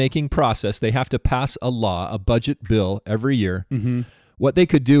lawmaking process. They have to pass a law, a budget bill every year. Mm-hmm. What they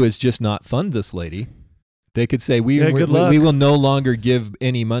could do is just not fund this lady. They could say, we will no longer give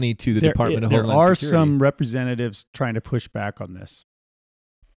any money to the Department of Homeland Security. There are some representatives trying to push back on this.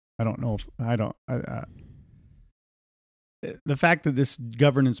 The fact that this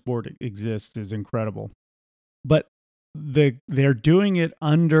governance board exists is incredible. But they're doing it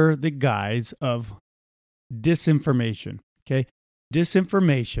under the guise of disinformation. Okay,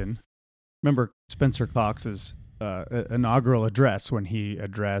 disinformation. Remember Spencer Cox's inaugural address when he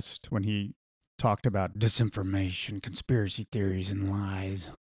talked about disinformation, conspiracy theories, and lies.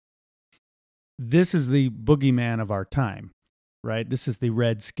 This is the boogeyman of our time, right? This is the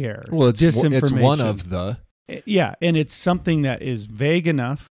Red Scare. Well, it's one of the. Yeah, and it's something that is vague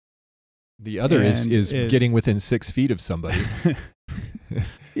enough. The other is getting within 6 feet of somebody.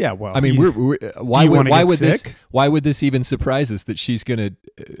 Yeah, well, I mean, why would this even surprise us that she's gonna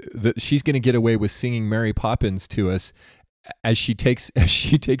get away with singing Mary Poppins to us as she takes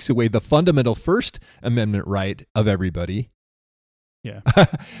away the fundamental First Amendment right of everybody? Yeah.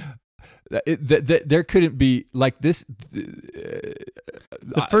 There couldn't be like this.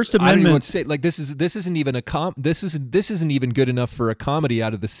 The First Amendment. I don't know what to say. Like this isn't even this isn't even good enough for a comedy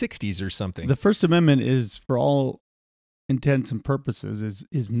out of the '60s or something. The First Amendment is, for all intents and purposes,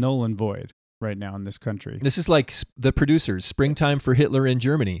 is null and void right now in this country. This is like the producers, Springtime for Hitler in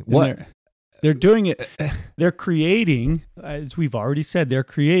Germany. What? They're doing it. They're creating, as we've already said, they're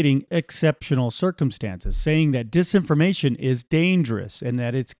creating exceptional circumstances, saying that disinformation is dangerous and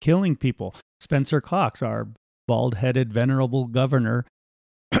that it's killing people. Spencer Cox, our bald-headed, venerable governor,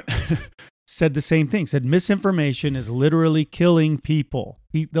 said the same thing, said misinformation is literally killing people.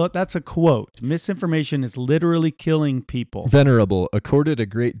 That's a quote. Misinformation is literally killing people. Venerable, accorded a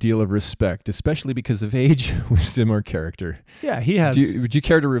great deal of respect, especially because of age, wisdom, or character. Yeah, he has. Would you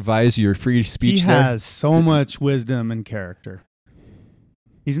care to revise your free speech he there? has so much wisdom and character.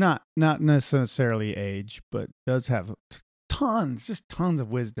 He's not necessarily age, but does have tons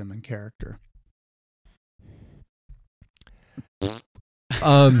of wisdom and character.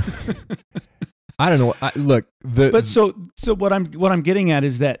 I don't know. But so what I'm getting at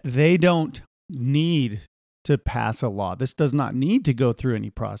is that they don't need to pass a law. This does not need to go through any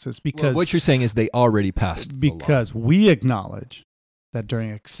process because what you're saying is they already passed the law. Because we acknowledge that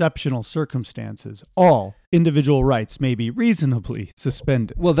during exceptional circumstances, all individual rights may be reasonably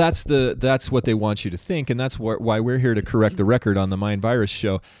suspended. Well, that's what they want you to think, and that's why we're here to correct the record on the Mind Virus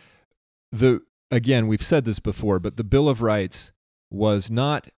Show. Again, we've said this before, but the Bill of Rights was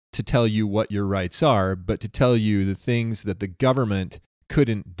not to tell you what your rights are, but to tell you the things that the government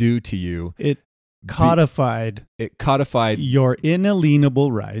couldn't do to you. It codified your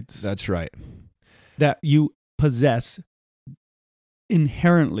inalienable rights. That's right. That you possess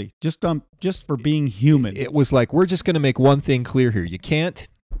inherently, just for being human. It was like, we're just going to make one thing clear here. You can't,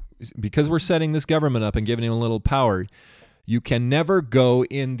 because we're setting this government up and giving him a little power, you can never go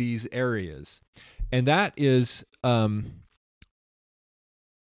in these areas. And that is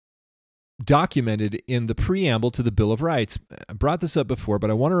documented in the preamble to the Bill of Rights. I brought this up before,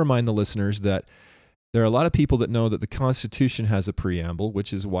 but I want to remind the listeners that there are a lot of people that know that the Constitution has a preamble,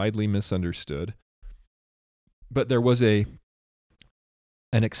 which is widely misunderstood. But there was an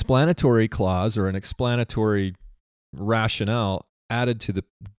explanatory clause or an explanatory rationale added to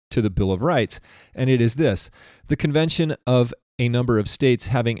the Bill of Rights, and it is this: the convention of a number of states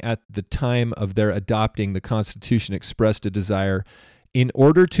having at the time of their adopting the Constitution expressed a desire, in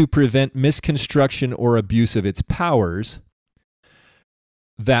order to prevent misconstruction or abuse of its powers,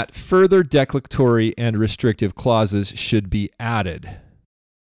 that further declaratory and restrictive clauses should be added.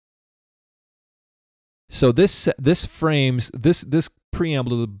 So this preamble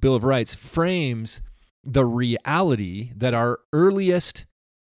to the Bill of Rights frames the reality that our earliest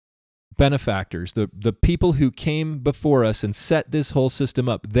benefactors, the people who came before us and set this whole system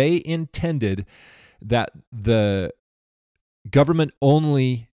up, they intended that the government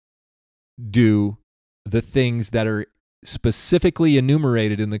only do the things that are specifically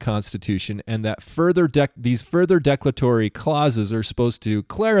enumerated in the Constitution, and that these further declaratory clauses are supposed to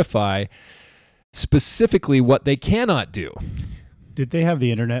clarify specifically what they cannot do. Did they have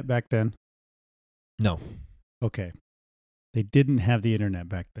the internet back then? No. Okay. They didn't have the internet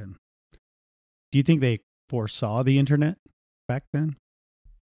back then. Do you think they foresaw the internet back then?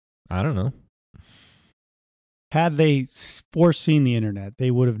 I don't know. Had they foreseen the internet,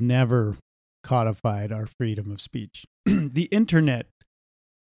 they would have never codified our freedom of speech. The internet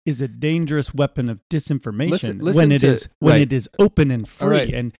is a dangerous weapon of disinformation when it is open and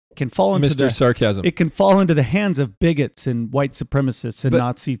free and can fall into Mr. Sarcasm. It can fall into the hands of bigots and white supremacists and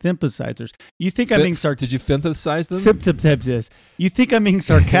Nazi sympathizers. You think I'm being sarcastic? Did you synthesize them? You think I'm being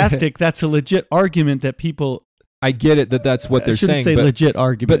sarcastic? That's a legit argument that people. I get it that's what they're saying. I shouldn't say legit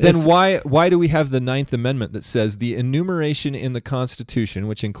argument. But then why do we have the Ninth Amendment that says the enumeration in the Constitution,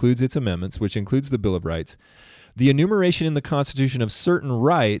 which includes its amendments, which includes the Bill of Rights, the enumeration in the Constitution of certain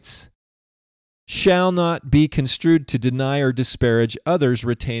rights shall not be construed to deny or disparage others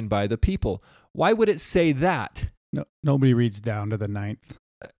retained by the people? Why would it say that? No, nobody reads down to the 9th.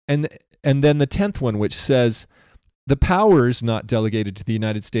 And then the 10th one, which says the powers not delegated to the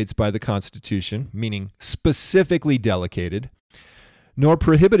United States by the Constitution, meaning specifically delegated, nor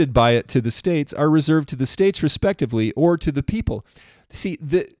prohibited by it to the states, are reserved to the states respectively or to the people. See,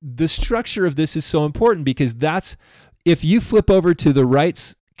 the structure of this is so important, because that's, if you flip over to the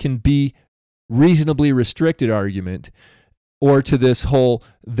rights can be reasonably restricted argument, or to this whole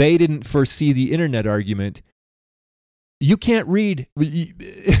they didn't foresee the internet argument, you can't read.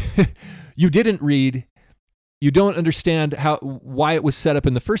 You didn't read. You don't understand why it was set up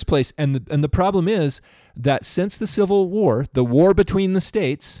in the first place. And the problem is that since the Civil War, the war between the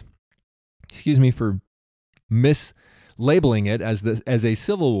states, excuse me for mislabeling it as a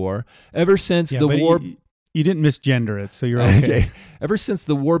civil war, ever since the war. You didn't misgender it, so you're okay. Ever since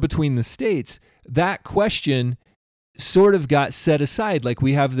the war between the states, that question sort of got set aside. Like,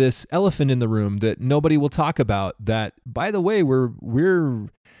 we have this elephant in the room that nobody will talk about, that, by the way, we're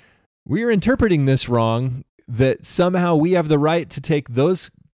we are interpreting this wrong, that somehow we have the right to take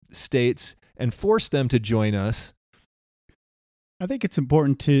those states and force them to join us. I think it's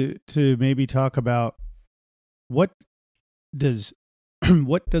important to maybe talk about what does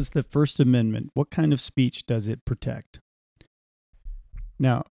the First Amendment, what kind of speech does it protect?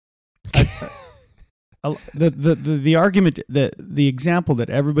 Now, the argument, the example that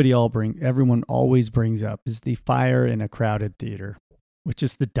everyone always brings up is the fire in a crowded theater, which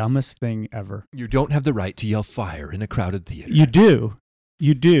is the dumbest thing ever. You don't have the right to yell fire in a crowded theater. You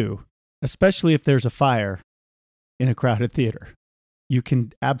do, especially if there's a fire in a crowded theater. You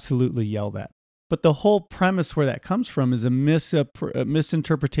can absolutely yell that. But the whole premise where that comes from is a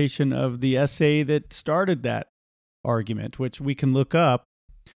misinterpretation of the essay that started that argument, which we can look up.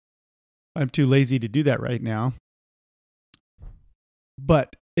 I'm too lazy to do that right now. And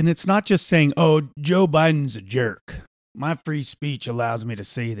it's not just saying, oh, Joe Biden's a jerk. My free speech allows me to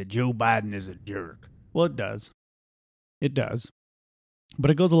say that Joe Biden is a jerk. Well, it does. It does. But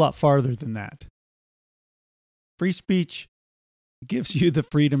it goes a lot farther than that. Free speech gives you the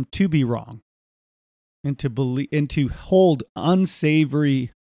freedom to be wrong and to believe and to hold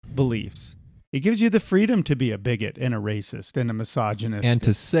unsavory beliefs. It gives you the freedom to be a bigot and a racist and a misogynist and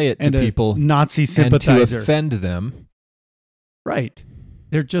to say it to and people, a Nazi sympathizer, and to offend them. Right.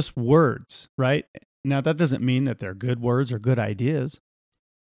 They're just words, right? Now, that doesn't mean that they're good words or good ideas,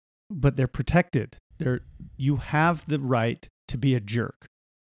 but they're protected. You have the right to be a jerk.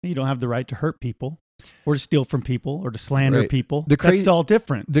 You don't have the right to hurt people or to steal from people or to slander people. That's all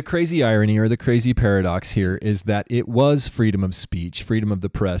different. The crazy irony or the crazy paradox here is that it was freedom of speech, freedom of the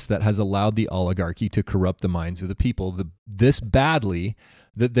press that has allowed the oligarchy to corrupt the minds of the people this badly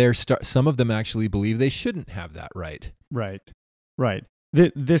that some of them actually believe they shouldn't have that right. Right.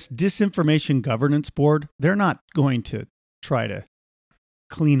 This disinformation governance board, they're not going to try to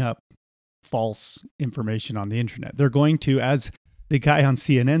clean up false information on the internet. They're going to, as the guy on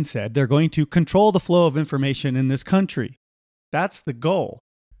CNN said, they're going to control the flow of information in this country. That's the goal.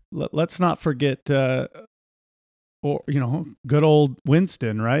 Let's not forget, good old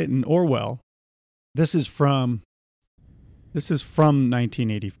Winston, right? And Orwell. This is from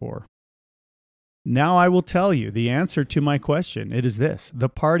 1984. Now I will tell you the answer to my question. It is this: the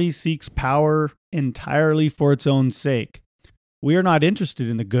party seeks power entirely for its own sake. We are not interested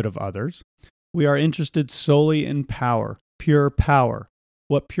in the good of others. We are interested solely in power. Pure power.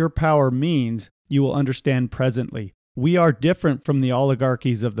 What pure power means, you will understand presently. We are different from the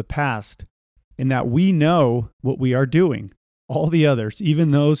oligarchies of the past in that we know what we are doing. All the others, even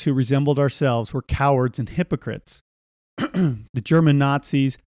those who resembled ourselves, were cowards and hypocrites. The German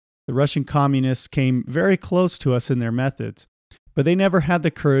Nazis, the Russian communists came very close to us in their methods, but they never had the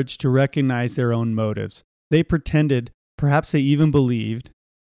courage to recognize their own motives. They pretended, perhaps they even believed,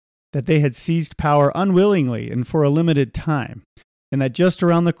 that they had seized power unwillingly and for a limited time, and that just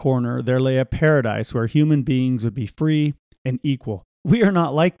around the corner there lay a paradise where human beings would be free and equal. We are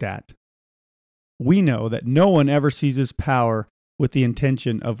not like that. We know that no one ever seizes power with the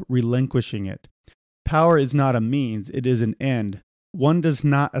intention of relinquishing it. Power is not a means, it is an end. One does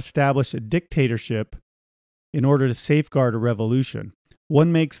not establish a dictatorship in order to safeguard a revolution.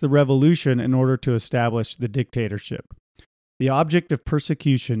 One makes the revolution in order to establish the dictatorship. The object of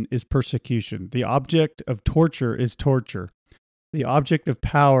persecution is persecution. The object of torture is torture. The object of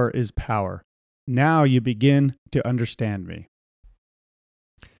power is power. Now you begin to understand me.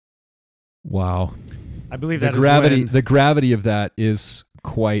 Wow. I believe the gravity of that is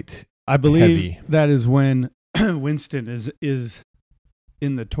quite I believe heavy. That is when Winston is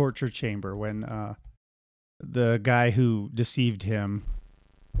in the torture chamber, when the guy who deceived him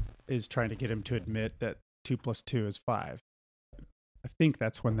is trying to get him to admit that 2 + 2 is 5. I think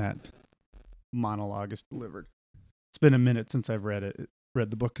that's when that monologue is delivered. It's been a minute since I've read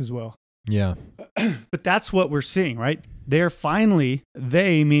the book as well. Yeah. But that's what we're seeing, right? They're finally,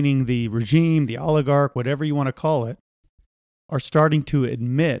 meaning the regime, the oligarch, whatever you want to call it, are starting to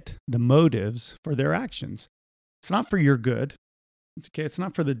admit the motives for their actions. It's not for your good. It's okay. It's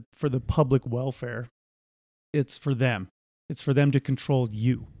not for the public welfare. It's for them. It's for them to control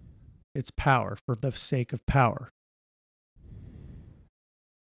you. It's power for the sake of power.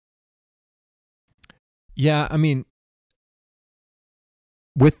 Yeah, I mean,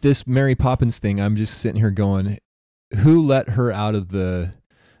 with this Mary Poppins thing, I'm just sitting here going, who let her out of the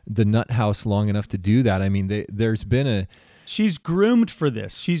nut house long enough to do that? I mean, there's been she's groomed for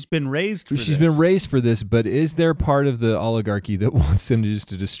this. She's been raised for this. She's been raised for this, but is there part of the oligarchy that wants them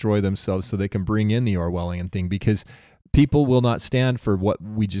to destroy themselves so they can bring in the Orwellian thing? Because people will not stand for what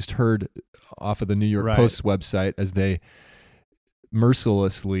we just heard off of the New York Post's website as they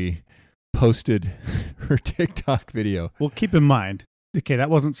mercilessly posted her TikTok video. Well, keep in mind, okay, that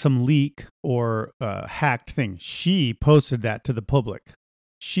wasn't some leak or hacked thing. She posted that to the public.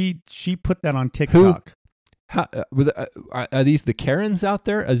 She put that on TikTok. How, are these the Karens out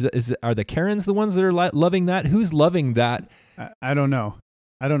there? Are the Karens the ones that are loving that? Who's loving that? I don't know.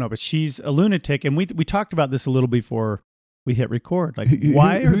 But she's a lunatic, and we talked about this a little before we hit record. Like,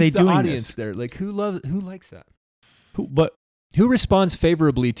 why are they doing the audience this? there? Like, who likes that? Who responds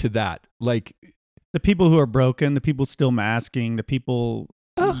favorably to that? Like, the people who are broken, the people still masking, the people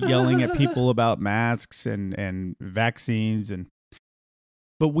yelling at people about masks and vaccines,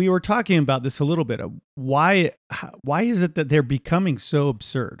 but we were talking about this a little bit. Why is it that they're becoming so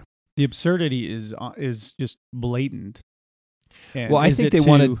absurd? The absurdity is just blatant. And well, I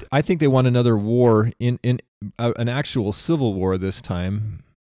think they want another war in an actual civil war this time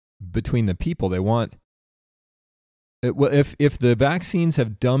between the people. They want. Well, if the vaccines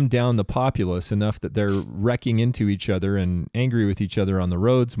have dumbed down the populace enough that they're wrecking into each other and angry with each other on the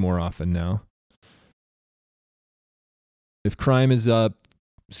roads more often now, if crime is up,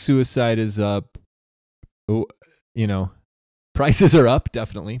 suicide is up, prices are up.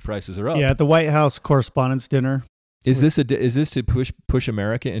 Definitely, prices are up. Yeah, at the White House Correspondents' Dinner. Is this to push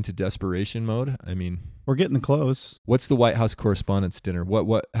America into desperation mode? I mean, we're getting close. What's the White House Correspondents' Dinner?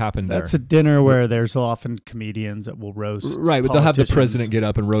 What happened there? That's a dinner where there's often comedians that will roast. Right, but they'll have the president get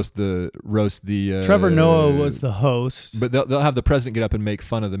up and roast the. Trevor Noah was the host, but they'll have the president get up and make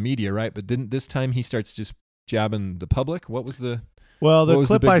fun of the media, right? But didn't this time he starts just jabbing the public? What was the? Well, the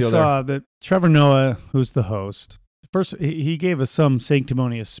clip I saw that Trevor Noah, who's the host, first he gave us some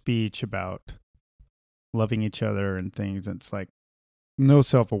sanctimonious speech about loving each other and things. It's like no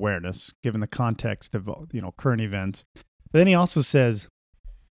self-awareness given the context of current events. But then he also says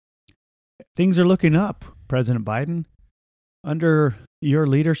things are looking up, President Biden. Under your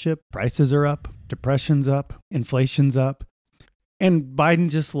leadership, prices are up, depression's up, inflation's up. And Biden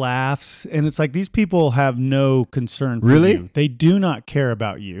just laughs, and it's like these people have no concern for you. They do not care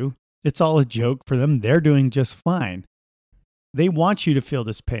about you. It's all a joke for them. They're doing just fine. They want you to feel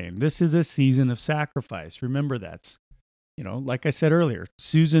this pain. This is a season of sacrifice. Remember that. Like I said earlier,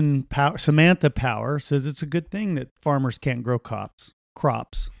 Samantha Power says it's a good thing that farmers can't grow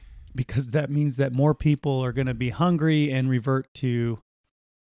crops because that means that more people are going to be hungry and revert to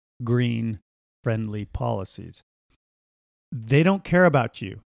green-friendly policies. They don't care about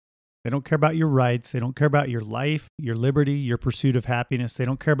you. They don't care about your rights. They don't care about your life, your liberty, your pursuit of happiness. They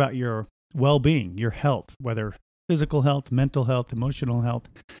don't care about your well-being, your health, whether physical health, mental health, emotional health.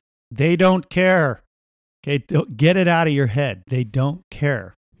 They don't care. Okay, get it out of your head. They don't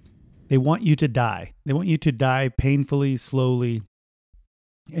care. They want you to die. They want you to die painfully, slowly,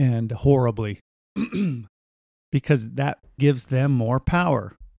 and horribly because that gives them more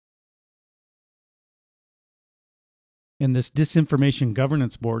power. And this Disinformation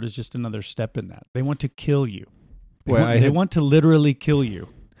Governance Board is just another step in that. They want to kill you. They want to literally kill you.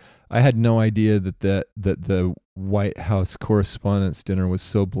 I had no idea that the White House Correspondents' Dinner was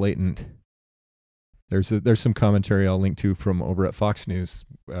so blatant. There's some commentary I'll link to from over at Fox News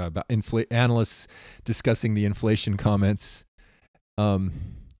about analysts discussing the inflation comments.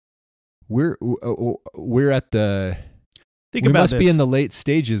 We're at the. Think we about must this. be in the late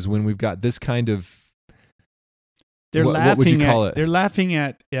stages when we've got this kind of. They're laughing what would you call it? They're laughing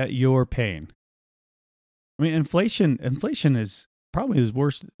at your pain. I mean, inflation is probably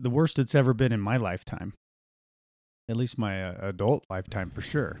the worst it's ever been in my lifetime. At least my adult lifetime, for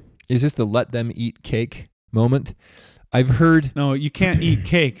sure. Is this the let them eat cake moment? I've heard... No, you can't eat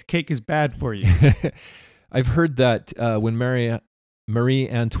cake. Cake is bad for you. I've heard that when Marie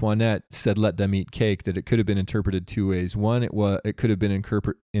Antoinette said let them eat cake, that it could have been interpreted two ways. One, it could have been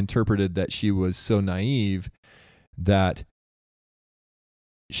interpreted that she was so naive that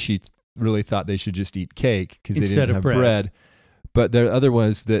she really thought they should just eat cake because they didn't have bread. But the other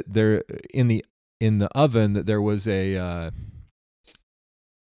was that there in the oven that there was a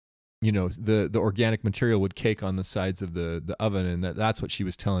the organic material would cake on the sides of the oven, and that's what she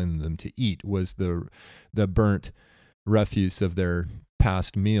was telling them to eat was the burnt refuse of their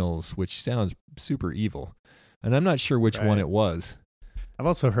past meals, which sounds super evil. And I'm not sure which one it was. I've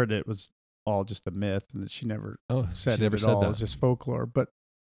also heard it was all just a myth and that she never said it at all. It was just folklore. But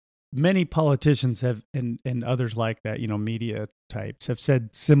many politicians have, and others like that, media types have said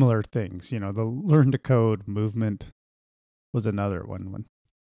similar things. The Learn to Code movement was another one. When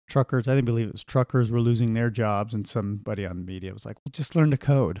truckers, I believe it was truckers, were losing their jobs, and somebody on media was like, well, just learn to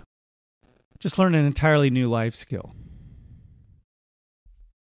code. Just learn an entirely new life skill.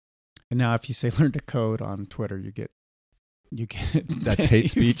 And now if you say learn to code on Twitter, you get You can't. That's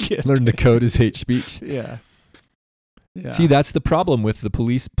hate speech. can't- Learn to code is hate speech. Yeah. See, that's the problem with the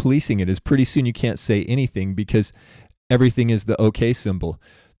police policing it, is pretty soon you can't say anything because everything is the OK symbol.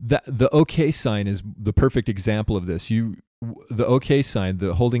 The OK sign is the perfect example of this. The OK sign,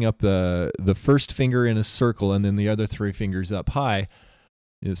 the holding up the first finger in a circle and then the other 3 fingers up high.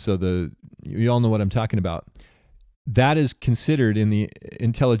 So you all know what I'm talking about. That is considered in the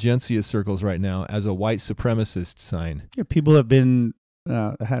intelligentsia circles right now as a white supremacist sign. Yeah, people have been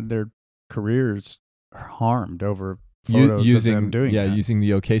had their careers harmed over photos using of them doing that. using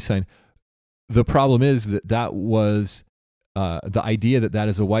the OK sign. The problem is that was the idea that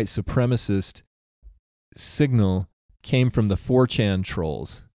is a white supremacist signal came from the 4chan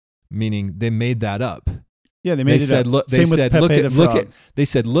trolls, meaning they made that up. Yeah, they made it said, up. Look, Same they with said, Pepe the Frog. they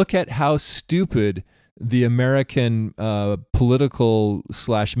said, look at how stupid the American political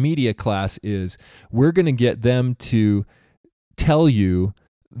 / media class is. We're going to get them to tell you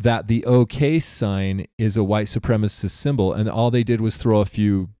that the OK sign is a white supremacist symbol, and all they did was throw a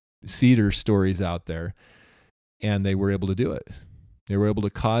few Cedar stories out there, and they were able to do it. They were able to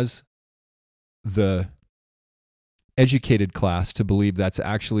cause the educated class to believe that's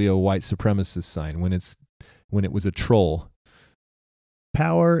actually a white supremacist sign when it was a troll.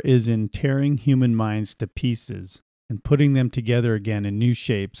 Power is in tearing human minds to pieces and putting them together again in new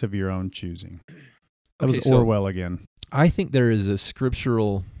shapes of your own choosing. That Okay, was so- Orwell again. I think there is a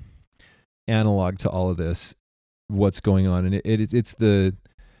scriptural analog to all of this, what's going on, and it's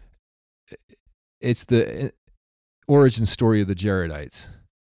the origin story of the Jaredites.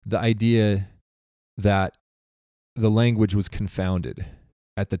 The idea that the language was confounded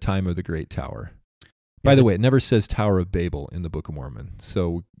at the time of the Great Tower. By the way, it never says Tower of Babel in the Book of Mormon,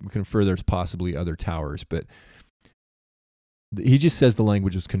 so we can infer there's possibly other towers, but he just says the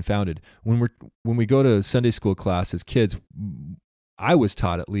language was confounded. When we go to Sunday school class as kids, I was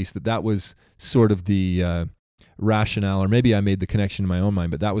taught at least that was sort of the rationale, or maybe I made the connection in my own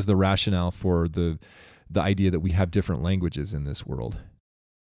mind, but that was the rationale for the idea that we have different languages in this world.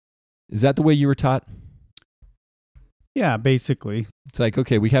 Is that the way you were taught? Yeah, basically. It's like,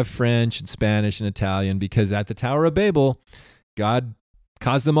 okay, we have French and Spanish and Italian because at the Tower of Babel, God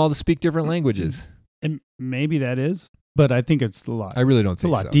caused them all to speak different languages. And maybe that is, but I think it's a lot. I really don't It's a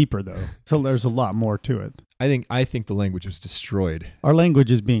think lot so. deeper, though. So there's a lot more to it. I think the language was destroyed, Our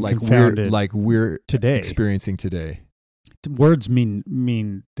language is being like confounded we're today. experiencing today. Words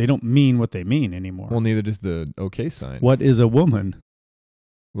mean they don't mean what they mean anymore. Well, neither does the OK sign. What is a woman?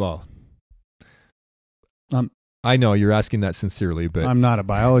 Well, Um, I know you're asking that sincerely, but I'm not a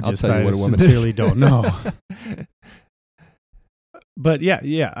biologist. I'll tell you I what a woman sincerely is. don't know. But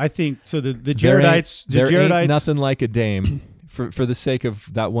yeah, I think so. The there Jaredites, ain't nothing like a dame. For the sake of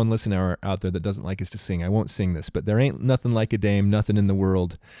that one listener out there that doesn't like us to sing, I won't sing this, but there ain't nothing like a dame, nothing in the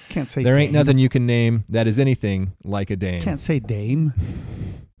world. can't say There ain't dame. nothing you can name that is anything like a dame. Can't say dame.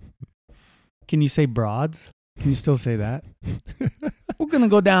 Can you say broads? Can you still say that? We're gonna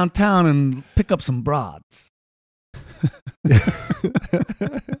go downtown and pick up some broads.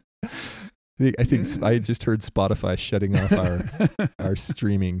 I think I just heard Spotify shutting off our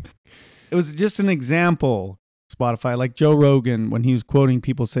streaming. It was just an example. Spotify, like Joe Rogan, when he was quoting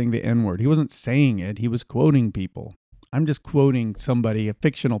people saying the N-word, he wasn't saying it. He was quoting people. I'm just quoting somebody, a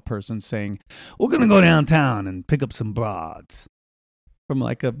fictional person, saying, "We're gonna go downtown and pick up some broads," from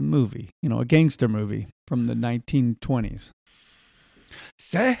like a movie, a gangster movie from the 1920s.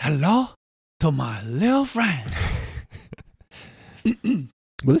 Say hello to my little friend.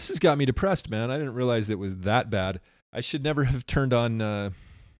 Well, this has got me depressed, man. I didn't realize it was that bad. I should never have turned on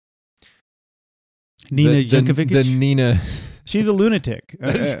Nina Jankovic. the Nina. She's a lunatic.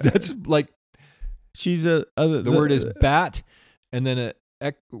 That's like She's the word is bat, and then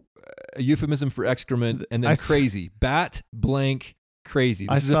a euphemism for excrement, and then crazy. Bat blank crazy.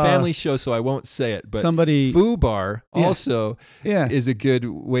 This is a family show, so I won't say it. But somebody foobar also is a good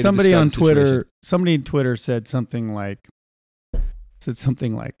way. Somebody to on describe the situation. Somebody on Twitter said something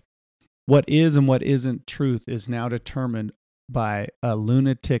like, "What is and what isn't truth is now determined by a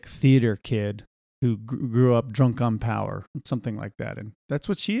lunatic theater kid who grew up drunk on power," something like that. And that's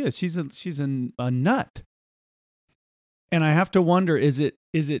what she is. She's a nut. And I have to wonder, is it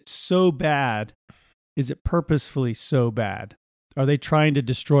so bad? Is it purposefully so bad? Are they trying to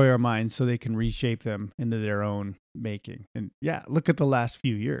destroy our minds so they can reshape them into their own making? And yeah, look at the last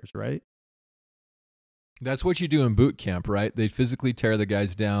few years, right? That's what you do in boot camp, right? They physically tear the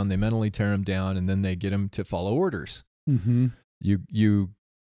guys down, they mentally tear them down, and then they get them to follow orders. Mm-hmm. You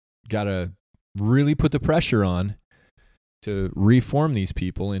gotta really put the pressure on to reform these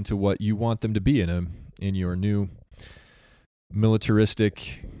people into what you want them to be in your new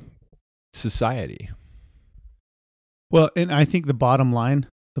militaristic society. Well, and I think the bottom line,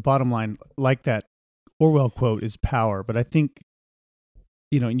 like that Orwell quote, is power. But I think,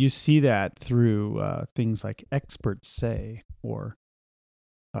 and you see that through things like experts say or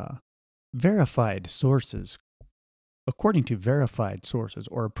verified sources, according to verified sources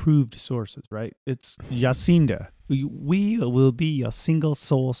or approved sources, right? It's Jacinda. We will be your single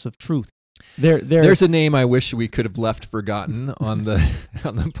source of truth. There's a name I wish we could have left forgotten on the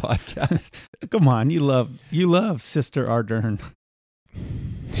podcast. Come on, you love Sister Ardern.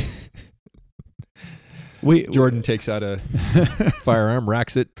 Jordan takes out a firearm,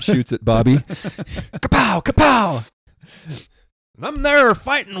 racks it, shoots at Bobby. Kapow, kapow! And I'm there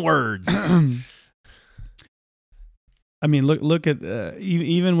fighting words. I mean, look at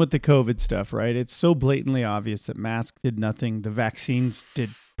even with the COVID stuff, right? It's so blatantly obvious that masks did nothing. The vaccines did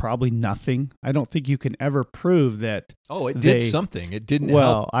probably nothing. I don't think you can ever prove that. Oh, it did something. It didn't help.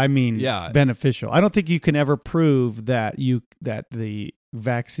 Well, I mean, beneficial. I don't think you can ever prove that the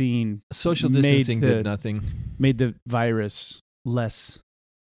vaccine social distancing did nothing. Made the virus less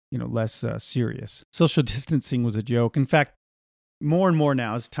serious. Social distancing was a joke. In fact, more and more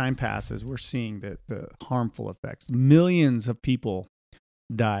now, as time passes, we're seeing the harmful effects. Millions of people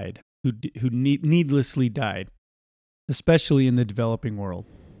died who needlessly died, especially in the developing world.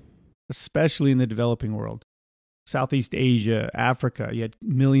 Southeast Asia, Africa, you had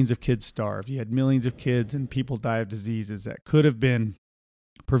millions of kids starve. You had millions of kids and people die of diseases that could have been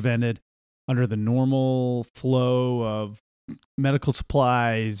prevented under the normal flow of medical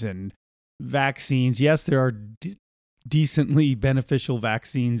supplies and vaccines. Yes, there are decently beneficial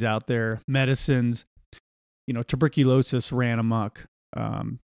vaccines out there, medicines. Tuberculosis ran amok,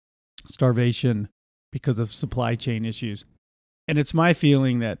 starvation because of supply chain issues. And it's my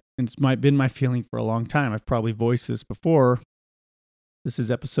feeling that, and been my feeling for a long time, I've probably voiced this before. This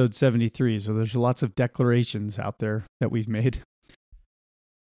is episode 73, so there's lots of declarations out there that we've made,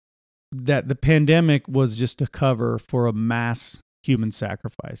 that the pandemic was just a cover for a mass human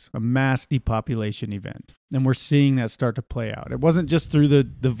sacrifice, a mass depopulation event. And we're seeing that start to play out. It wasn't just through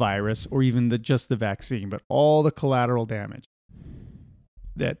the virus or even just the vaccine, but all the collateral damage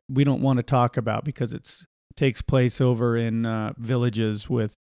that we don't want to talk about because it takes place over in villages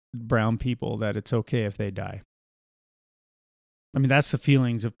with brown people, that it's okay if they die. I mean, that's the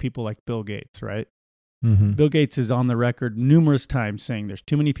feelings of people like Bill Gates, right? Mm-hmm. Bill Gates is on the record numerous times saying there's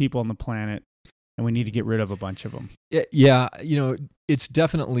too many people on the planet and we need to get rid of a bunch of them. Yeah, it's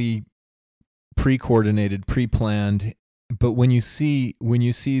definitely pre-coordinated, pre-planned. But when you see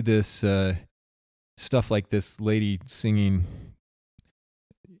this stuff like this lady singing,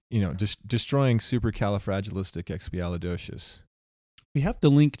 just destroying supercalifragilisticexpialidocious. We have to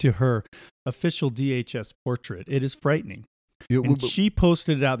link to her official DHS portrait. It is frightening. And she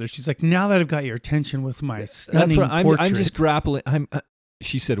posted it out there. She's like, now that I've got your attention with my stunning portrait. I'm just grappling.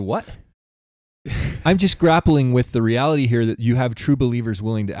 She said, what? I'm just grappling with the reality here that you have true believers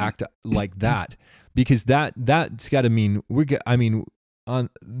willing to act like that, because that's got to mean on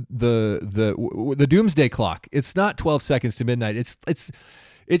the doomsday clock. It's not 12 seconds to midnight. It's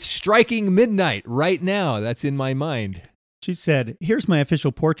striking midnight right now. That's in my mind. She said, here's my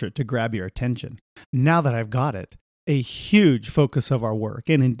official portrait to grab your attention. Now that I've got it, a huge focus of our work,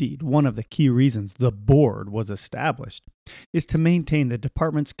 and indeed one of the key reasons the board was established, is to maintain the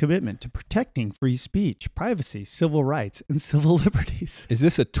department's commitment to protecting free speech, privacy, civil rights, and civil liberties. Is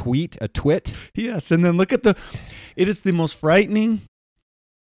this a tweet, a twit? Yes, and then look at it is the most frightening.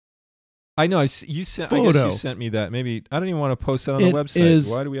 I know. I guess you sent me that. Maybe I don't even want to post that on the website.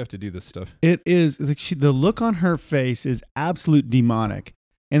 Why do we have to do this stuff? It is. The look on her face is absolute demonic.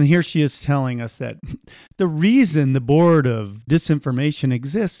 And here she is telling us that the reason the Board of Disinformation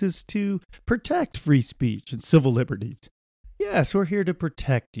exists is to protect free speech and civil liberties. Yes, we're here to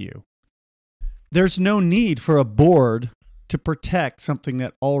protect you. There's no need for a board to protect something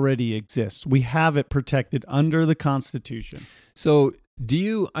that already exists. We have it protected under the Constitution. So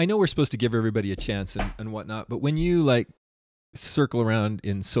I know we're supposed to give everybody a chance and whatnot, but when you circle around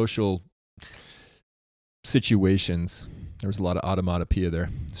in social situations, there was a lot of automatopoeia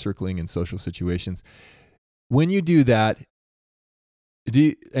there, circling in social situations. When you do that,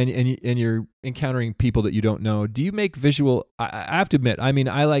 and you're encountering people that you don't know, do you make visual? I have to admit,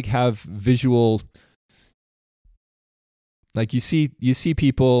 I have visual. Like you see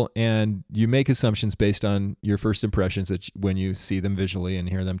people and you make assumptions based on your first impressions when you see them visually and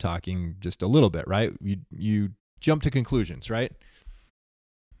hear them talking just a little bit, right? You jump to conclusions, right?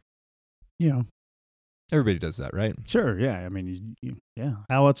 Yeah. Everybody does that, right? Sure, yeah. I mean, yeah.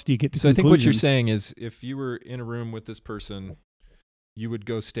 How else do you get to So I think what you're conclusions? saying is if you were in a room with this person, you would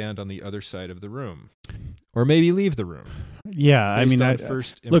go stand on the other side of the room or maybe leave the room. Yeah, I based mean, on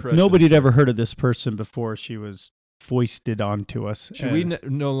first look, impressions. nobody had ever heard of this person before she was foisted onto us. Should we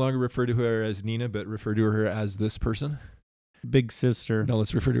no longer refer to her as Nina, but refer to her as this person? Big sister. No,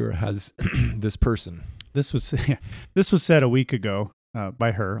 let's refer to her as this person. This was said a week ago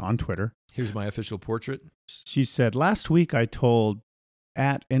by her on Twitter. Here's my official portrait. She said, "Last week I told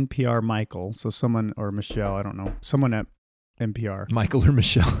at NPR Michael, so someone, or Michelle, I don't know, someone at NPR. Michael or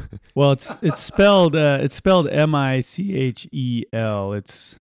Michelle? Well, it's spelled Michel.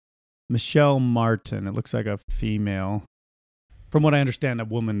 It's Michelle Martin. It looks like a female, from what I understand, a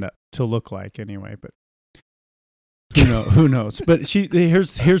woman that to look like anyway. But who knows? But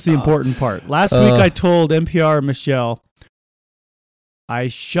here's the important part. Last week I told NPR Michelle, I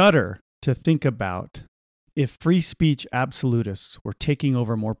shudder to think about if free speech absolutists were taking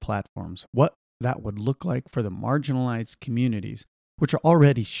over more platforms, what that would look like for the marginalized communities, which are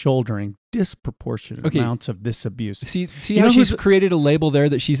already shouldering disproportionate amounts of this abuse." See how she's created a label there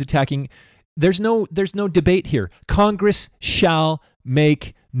that she's attacking. There's no debate here. Congress shall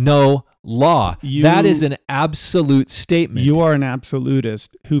make no law. That is an absolute statement. You are an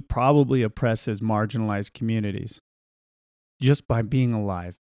absolutist who probably oppresses marginalized communities just by being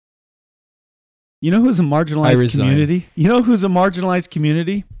alive. You know who's a marginalized community? You know who's a marginalized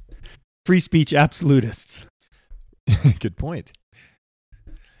community? Free speech absolutists. Good point.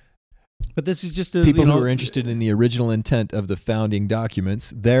 But this is just people who are interested in the original intent of the founding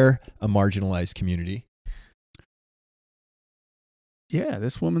documents. They're a marginalized community. Yeah,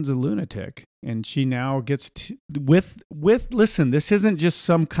 this woman's a lunatic, and she now gets with. Listen, this isn't just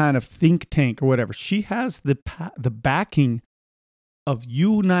some kind of think tank or whatever. She has the backing of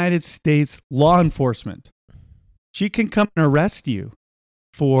United States law enforcement. She can come and arrest you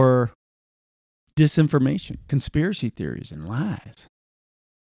for disinformation, conspiracy theories, and lies.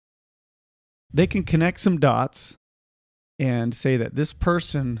 They can connect some dots and say that this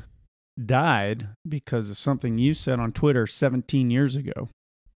person died because of something you said on Twitter 17 years ago.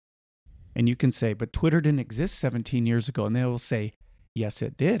 And you can say, but Twitter didn't exist 17 years ago. And they will say, yes,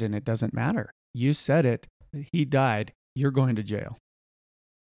 it did, and it doesn't matter. You said it. He died. You're going to jail.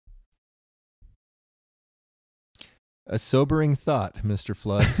 A sobering thought, Mr.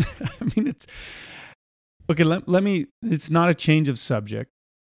 Flood. I mean, it's... Okay, let me... It's not a change of subject,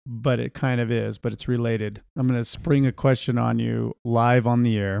 but it kind of is, but it's related. I'm going to spring a question on you live on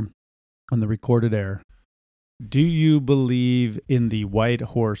the air, on the recorded air. Do you believe in the white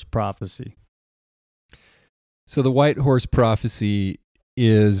horse prophecy? So the white horse prophecy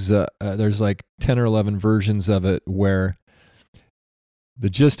is, there's like 10 or 11 versions of it where the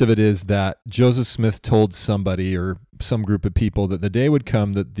gist of it is that Joseph Smith told somebody or some group of people that the day would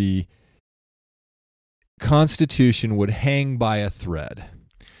come that the Constitution would hang by a thread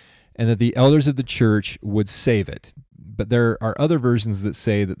and that the elders of the church would save it. But there are other versions that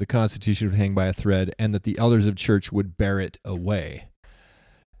say that the Constitution would hang by a thread and that the elders of church would bear it away.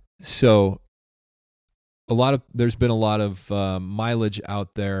 So there's been a lot of mileage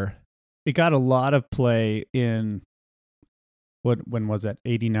out there. It got a lot of play in, when was that,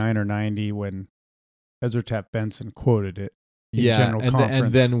 89 or 90, when Ezra Taft Benson quoted it in general conference.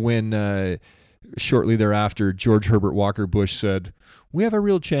 And then when shortly thereafter, George Herbert Walker Bush said, we have a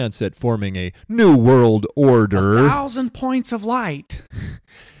real chance at forming a new world order. 1,000 points of light.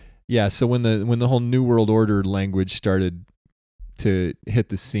 Yeah, so when the whole new world order language started to hit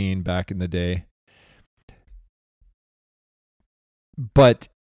the scene back in the day. But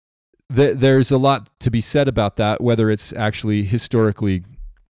there's a lot to be said about that, whether it's actually historically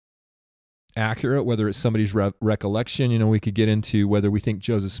accurate, whether it's somebody's recollection. We could get into whether we think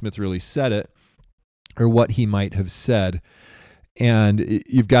Joseph Smith really said it or what he might have said. And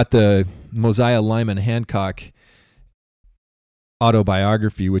you've got the Mosiah Lyman Hancock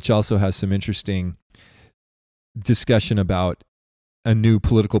autobiography, which also has some interesting discussion about a new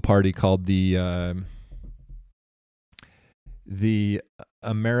political party called the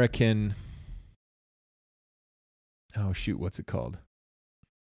American... Oh, shoot, what's it called?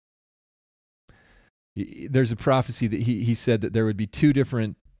 There's a prophecy that he said that there would be two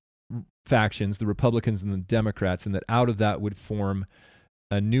different factions, the Republicans and the Democrats, and that out of that would form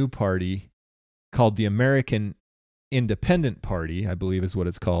a new party called the American Independent Party, I believe is what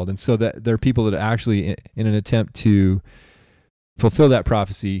it's called. And so that there are people that actually, in an attempt to fulfill that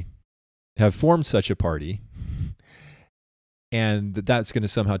prophecy, have formed such a party, and that's going to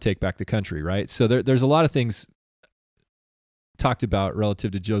somehow take back the country, right? So there's a lot of things talked about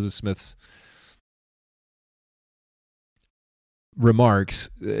relative to Joseph Smith's remarks.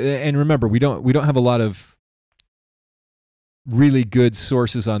 And remember, we don't have a lot of really good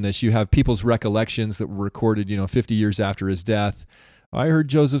sources on this. You have people's recollections that were recorded, 50 years after his death. I heard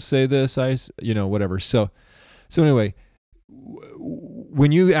Joseph say this, whatever. So anyway,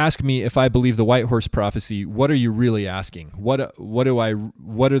 when you ask me if I believe the white horse prophecy, what are you really asking? What are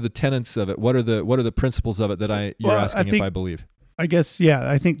the tenets of it? What are the principles of it that you're asking if I believe? I guess, yeah,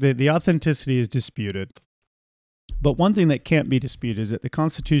 I think the authenticity is disputed. But one thing that can't be disputed is that the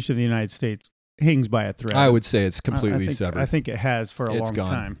Constitution of the United States hangs by a thread. I would say it's completely severed. I think it has for a long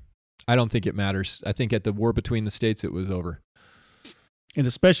time. I don't think it matters. I think at the war between the states, it was over. And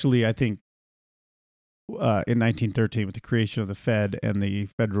especially, I think, in 1913 with the creation of the Fed and the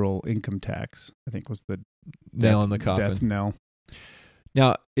federal income tax, I think was the nail in the coffin. Death knell.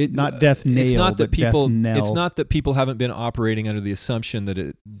 Now, not death nail, it's not that but people. Death knell. It's not that people haven't been operating under the assumption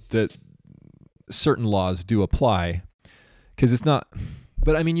that certain laws do apply, because it's not.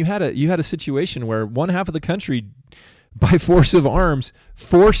 But I mean, you had a situation where one half of the country, by force of arms,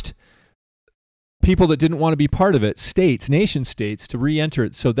 forced people that didn't want to be part of it, nation states, to re-enter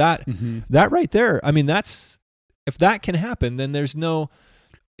it. So that right there, I mean, if that can happen, then then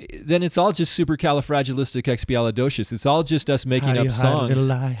it's all just supercalifragilisticexpialidocious. It's all just us making up songs.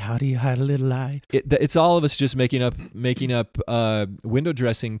 How do you hide a little lie? It's all of us just making up window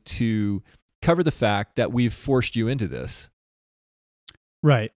dressing to cover the fact that we've forced you into this.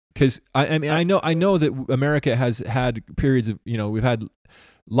 Right. Because I mean, I know that America has had periods of, we've had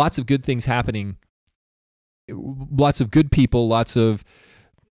lots of good things happening, lots of good people, lots of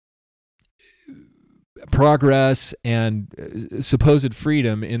progress and supposed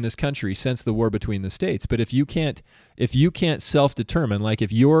freedom in this country since the war between the states. But if you can't self-determine, like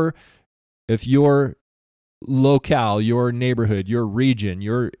if your locale, your neighborhood, your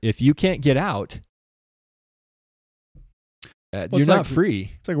region, if you can't get out, you're not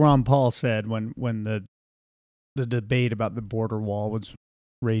free. It's like Ron Paul said when the debate about the border wall was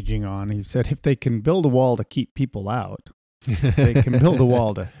raging on. He said, if they can build a wall to keep people out, they can build a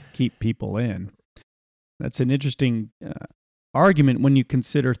wall to keep people in. That's an interesting argument when you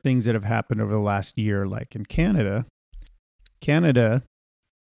consider things that have happened over the last year, like in Canada. If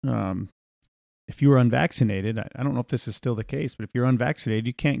you were unvaccinated, I don't know if this is still the case, but if you're unvaccinated,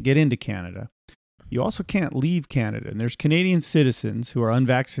 you can't get into Canada. You also can't leave Canada. And there's Canadian citizens who are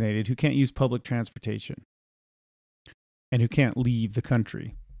unvaccinated who can't use public transportation and who can't leave the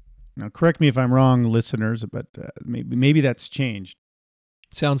country. Now, correct me if I'm wrong, listeners, but maybe that's changed.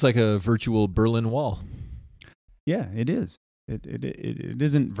 Sounds like a virtual Berlin Wall. Yeah, it is. It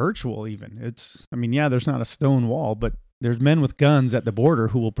isn't virtual even. There's not a stone wall, but there's men with guns at the border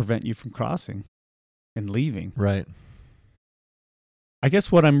who will prevent you from crossing and leaving. Right. I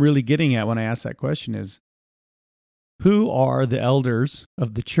guess what I'm really getting at when I ask that question is, who are the elders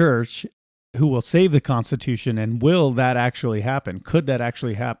of the church who will save the Constitution, and will that actually happen? Could that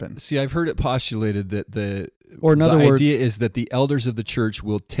actually happen? See, I've heard it postulated that the idea is that the elders of the church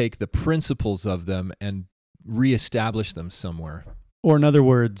will take the principles of them and reestablish them somewhere. Or in other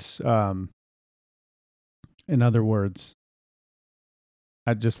words, I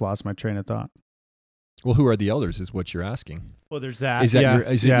just lost my train of thought. Well, who are the elders is what you're asking. Well, there's that. Is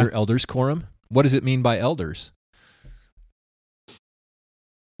it your elders quorum? What does it mean by elders?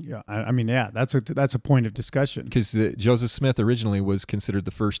 Yeah, that's a point of discussion. Because Joseph Smith originally was considered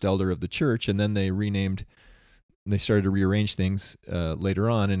the first elder of the church, and then they started to rearrange things later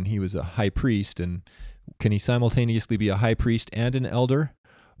on, and he was a high priest. And can he simultaneously be a high priest and an elder?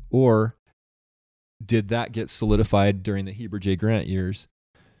 Or did that get solidified during the Heber J. Grant years?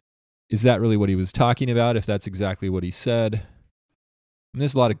 Is that really what he was talking about, if that's exactly what he said? And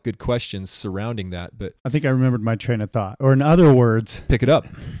there's a lot of good questions surrounding that, but I think I remembered my train of thought. Or in other words, pick it up.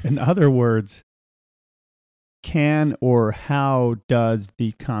 In other words, can or how does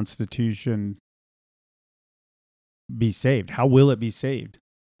the Constitution be saved? How will it be saved,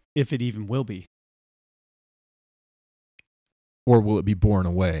 if it even will be? Or will it be borne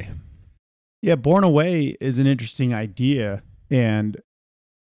away? Yeah, borne away is an interesting idea, and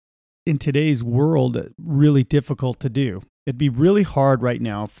in today's world, really difficult to do. It'd be really hard right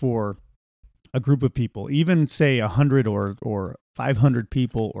now for a group of people, even say 100 or 500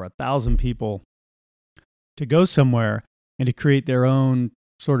 people or 1,000 people, to go somewhere and to create their own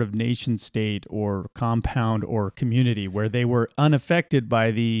sort of nation state or compound or community where they were unaffected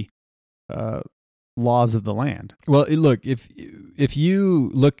by the laws of the land. Well, look, if you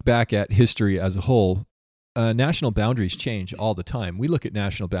look back at history as a whole, national boundaries change all the time. We look at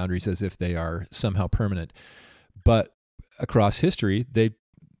national boundaries as if they are somehow permanent, but across history, they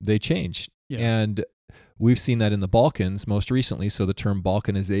change. Yeah. And We've seen that in the Balkans most recently, so the term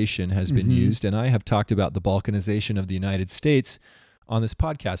balkanization has been used, and I have talked about the balkanization of the United States on this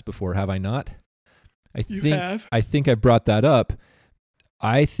podcast before, have I not? I think I brought that up.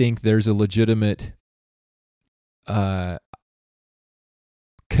 I think there's a legitimate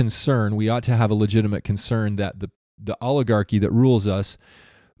concern. We ought to have a legitimate concern that the oligarchy that rules us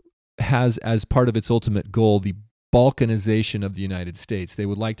has as part of its ultimate goal the balkanization of the United States. They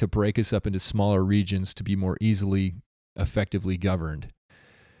would like to break us up into smaller regions to be more easily, effectively governed.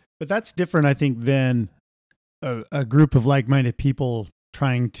 But that's different, I think, than a group of like-minded people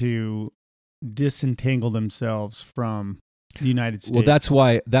trying to disentangle themselves from the United States. Well, that's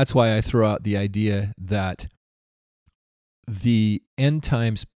why I throw out the idea that the end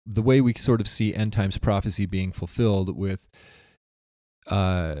times, the way we sort of see end times prophecy being fulfilled with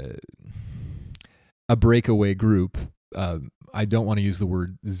a breakaway group. I don't want to use the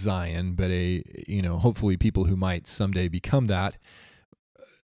word Zion, but hopefully people who might someday become that.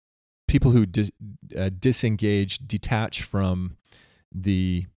 People who disengage, detach from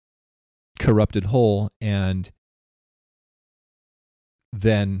the corrupted whole, and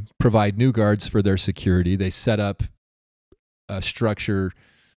then provide new guards for their security. They set up a structure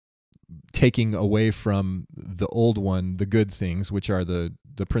taking away from the old one the good things, which are the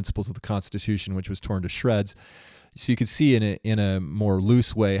principles of the Constitution, which was torn to shreds. So you could see in a more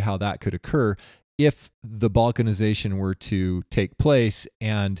loose way how that could occur if the balkanization were to take place.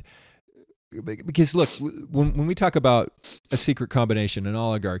 And because look, when we talk about a secret combination, an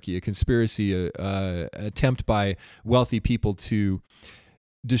oligarchy, a conspiracy, attempt by wealthy people to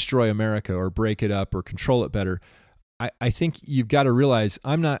destroy America or break it up or control it better, I think you've got to realize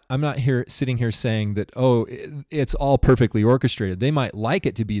I'm not sitting here saying that, it's all perfectly orchestrated. They might like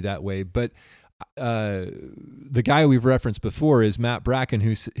it to be that way, but the guy we've referenced before is Matt Bracken,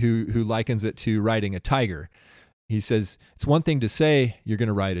 who likens it to riding a tiger. He says it's one thing to say you're going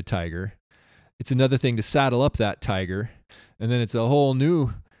to ride a tiger. It's another thing to saddle up that tiger, and then it's a whole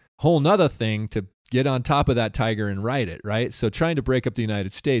nother thing to get on top of that tiger and ride it, right? So trying to break up the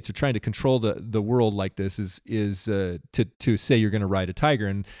United States or trying to control the world like this is to say you're going to ride a tiger.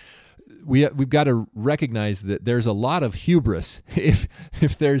 And we've got to recognize that there's a lot of hubris. If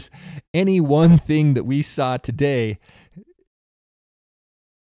there's any one thing that we saw today,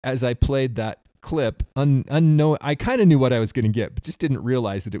 as I played that clip, I kind of knew what I was going to get, but just didn't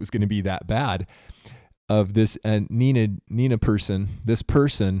realize that it was going to be that bad. Of this Nina person, this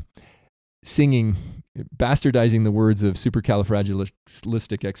person singing, bastardizing the words of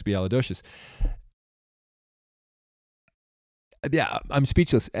supercalifragilisticexpialidocious. Yeah, I'm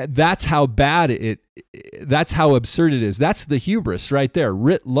speechless. That's how bad that's how absurd it is. That's the hubris right there,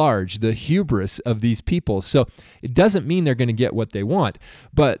 writ large, the hubris of these people. So it doesn't mean they're going to get what they want.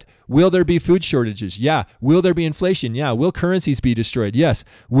 But will there be food shortages? Yeah. Will there be inflation? Yeah. Will currencies be destroyed? Yes.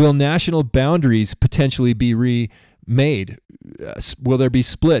 Will national boundaries potentially be remade? Will there be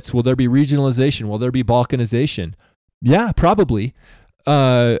splits? Will there be regionalization? Will there be balkanization? Yeah, probably.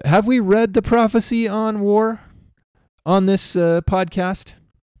 Have we read the prophecy on war on this podcast?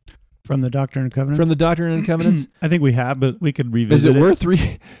 From the Doctrine and Covenants? From the Doctrine and Covenants? I think we have, but we could revisit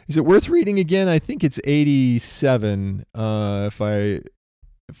it. Is it worth reading again? I think it's 87, if I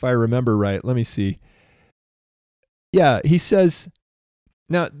remember right. Let me see. Yeah, he says.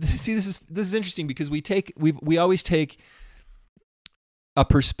 Now, see, this is interesting because we always take a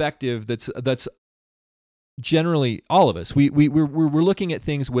perspective that's generally all of us. We're looking at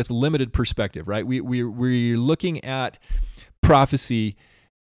things with limited perspective, right? We're looking at prophecy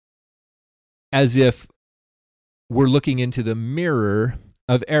as if we're looking into the mirror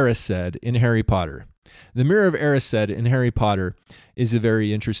of Erised in Harry Potter. The mirror of Erised in Harry Potter is a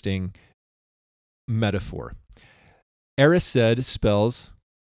very interesting metaphor. Erised spells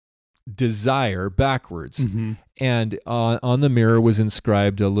desire backwards, and on the mirror was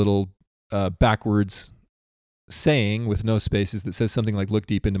inscribed a little backwards saying with no spaces that says something like, "Look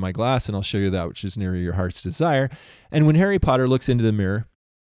deep into my glass and I'll show you that which is near your heart's desire." And when Harry Potter looks into the mirror,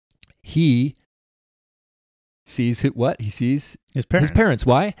 he sees what? He sees his parents.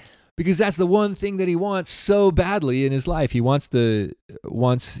 Why? Because that's the one thing that he wants so badly in his life. He wants to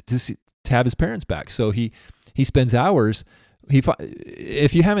have his parents back. So he spends hours.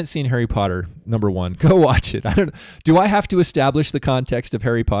 If you haven't seen Harry Potter, number one, go watch it. I don't know. Do I have to establish the context of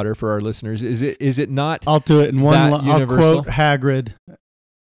Harry Potter for our listeners? Is it not? I'll do it in one line. I'll quote Hagrid.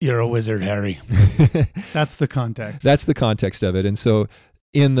 You're a wizard, Harry. That's the context. That's the context of it. And so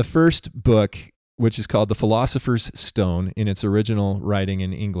in the first book, which is called The Philosopher's Stone in its original writing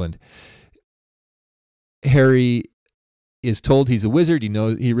in England, Harry is told he's a wizard.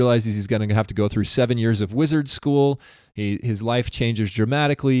 He realizes he's going to have to go through 7 years of wizard school. His life changes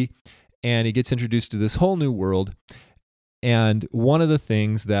dramatically, and he gets introduced to this whole new world. And one of the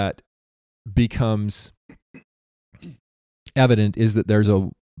things that becomes evident is that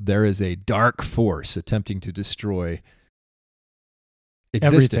there is a dark force attempting to destroy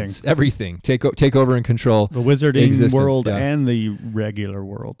existence, everything. Take over and control the wizarding existence, world yeah. and the regular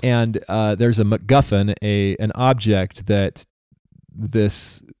world. And there's a MacGuffin, an object that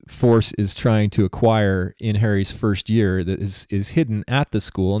this force is trying to acquire in Harry's first year that is hidden at the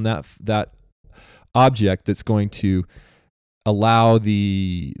school, and that object that's going to allow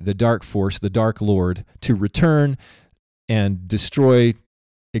the dark force, the Dark Lord, to return and destroy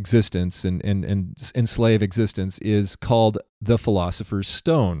existence and enslave existence is called the Philosopher's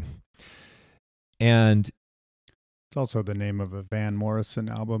Stone. And It's also the name of a Van Morrison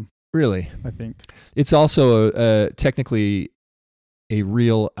album, really, I think. it's also technically a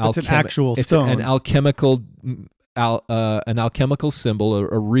real It's an actual stone. an alchemical symbol,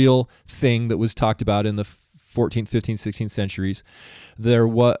 a real thing that was talked about in the 14th, 15th, 16th centuries.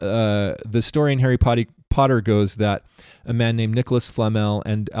 The story in Harry Potter goes that a man named Nicholas Flamel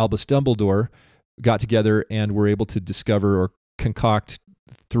and Albus Dumbledore got together and were able to discover or concoct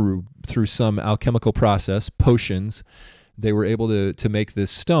through some alchemical process potions. They were able to make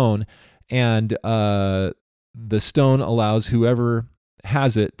this stone, and the stone allows whoever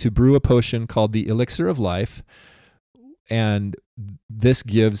has it to brew a potion called the Elixir of Life, and this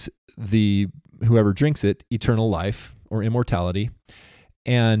gives whoever drinks it eternal life or immortality.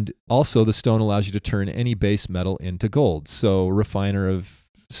 And also the stone allows you to turn any base metal into gold. So refiner of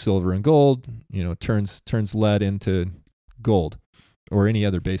silver and gold, turns lead into gold or any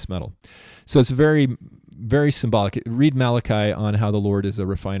other base metal. So it's very, very symbolic. Read Malachi on how the Lord is a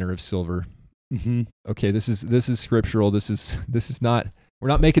refiner of silver. Mm-hmm. Okay, this is scriptural. This is not, we're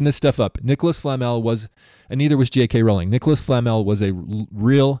not making this stuff up. Nicholas Flamel was, and neither was J.K. Rowling. Nicholas Flamel was a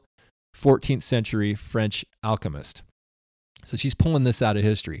real 14th century French alchemist. So she's pulling this out of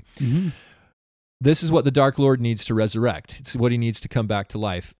history. Mm-hmm. This is what the Dark Lord needs to resurrect. It's what he needs to come back to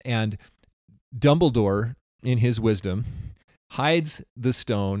life. And Dumbledore, in his wisdom, hides the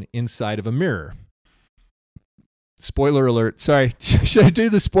stone inside of a mirror. Spoiler alert. Sorry, should I do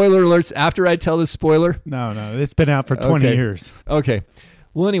the spoiler alerts after I tell the spoiler? No, it's been out for 20 years. Okay.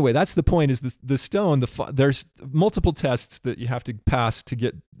 Well, anyway, that's the point, is the stone, there's multiple tests that you have to pass to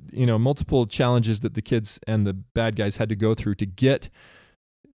get, multiple challenges that the kids and the bad guys had to go through to get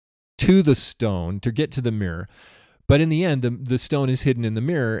to the stone, to get to the mirror. But in the end, the stone is hidden in the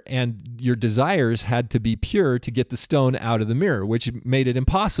mirror, and your desires had to be pure to get the stone out of the mirror, which made it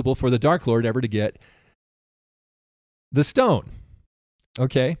impossible for the Dark Lord ever to get the stone.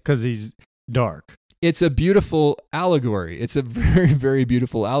 Okay? Because he's dark. It's a beautiful allegory. It's a very, very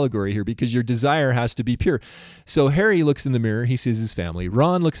beautiful allegory here, because your desire has to be pure. So Harry looks in the mirror. He sees his family.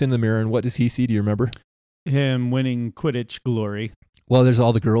 Ron looks in the mirror, and what does he see? Do you remember? Him winning Quidditch glory. Well, there's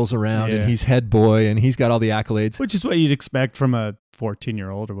all the girls around, and he's head boy, and he's got all the accolades. Which is what you'd expect from a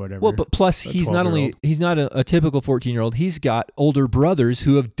 14-year-old or whatever. Well, but plus he's not a typical 14-year-old. He's got older brothers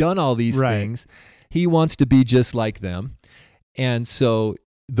who have done all these things. He wants to be just like them. And so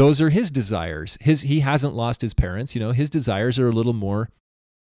those are his desires. He hasn't lost his parents. His desires are a little more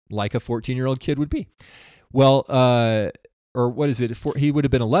like a 14-year-old kid would be. Well, or what is it? He would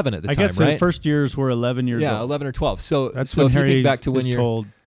have been 11 at the time, right? I guess the first years were 11 years old. Yeah, 11 or 12. So that's when if Harry you think back to when you're told,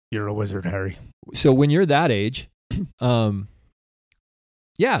 you're a wizard, Harry. So when you're that age,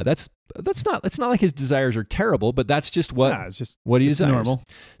 that's not like his desires are terrible, but that's just what he desires. Normal.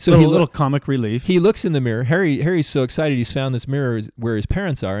 So a little comic relief. He looks in the mirror. Harry's so excited he's found this mirror where his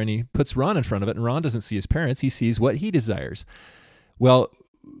parents are, and he puts Ron in front of it, and Ron doesn't see his parents. He sees what he desires. Well,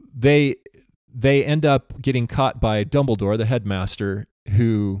 they end up getting caught by Dumbledore, the headmaster,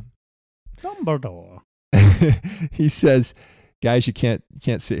 who Dumbledore. He says, "Guys, you can't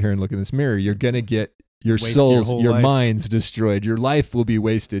sit here and look in this mirror. You're gonna get your souls, your minds destroyed. Your life will be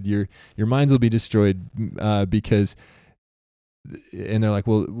wasted. Your minds will be destroyed because." And they're like,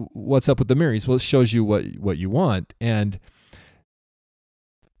 "Well, what's up with the mirror?" He says, "Well, it shows you what you want." And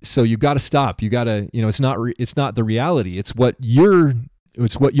so you got to stop. You got to, it's not the reality. It's what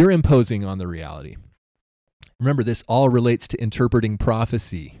you're imposing on the reality. Remember, this all relates to interpreting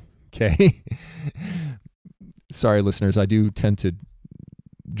prophecy. Okay. Sorry, listeners. I do tend to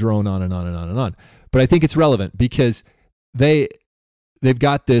drone on and on and on and on. But I think it's relevant because they've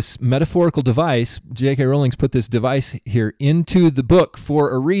got this metaphorical device. J.K. Rowling's put this device here into the book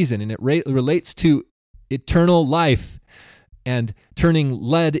for a reason, and it relates to eternal life and turning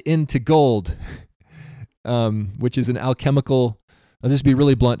lead into gold. which is an alchemical. I'll just be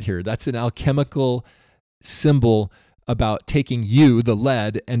really blunt here. That's an alchemical symbol about taking you, the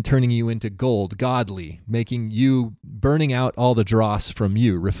lead, and turning you into gold, godly, making you, burning out all the dross from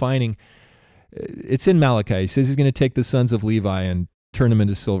you, refining. It's in Malachi. He says he's going to take the sons of Levi and turn them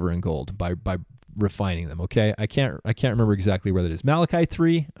into silver and gold by refining them. Okay, I can't remember exactly where that is. Malachi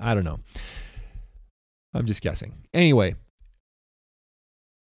 3. I don't know. I'm just guessing. Anyway,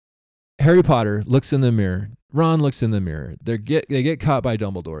 Harry Potter looks in the mirror. Ron looks in the mirror. They get caught by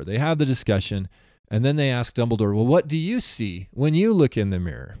Dumbledore. They have the discussion, and then they ask Dumbledore, well, what do you see when you look in the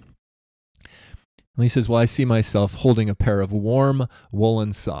mirror? And he says, well, I see myself holding a pair of warm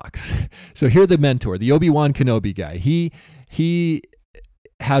woolen socks. So here the mentor, the Obi-Wan Kenobi guy, he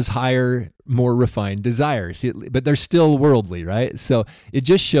has higher, more refined desires, but they're still worldly, right? So it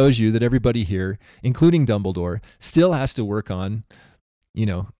just shows you that everybody here, including Dumbledore, still has to work on,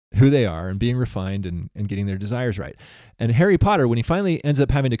 who they are and being refined and getting their desires right. And Harry Potter, when he finally ends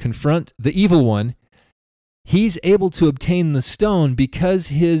up having to confront the evil one, he's able to obtain the stone because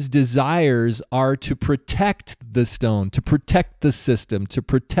his desires are to protect the stone, to protect the system, to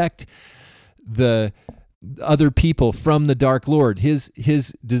protect the other people from the Dark Lord. His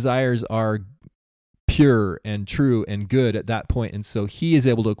desires are pure and true and good at that point. And so he is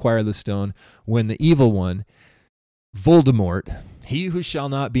able to acquire the stone when the evil one, Voldemort, he who shall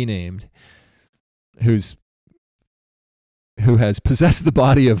not be named, who has possessed the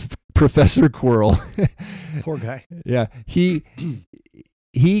body of Professor Quirrell. Poor guy. Yeah. He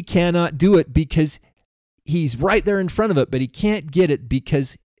cannot do it because he's right there in front of it, but he can't get it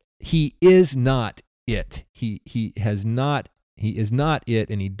because he is not it. He is not it,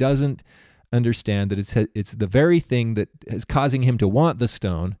 and he doesn't understand that it's the very thing that is causing him to want the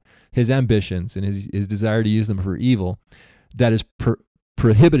stone, his ambitions and his desire to use them for evil, that is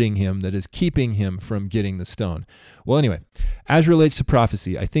prohibiting him, that is keeping him from getting the stone. Well, anyway, as relates to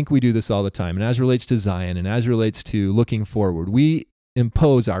prophecy, I think we do this all the time, and as relates to Zion, and as relates to looking forward, we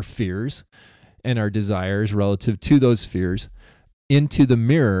impose our fears and our desires relative to those fears into the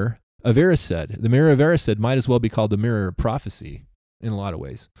mirror of Erised. The mirror of Erised might as well be called the mirror of prophecy in a lot of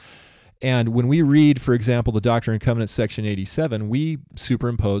ways. And when we read, for example, the Doctrine and Covenants section 87, we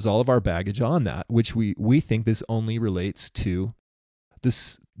superimpose all of our baggage on that, which we think this only relates to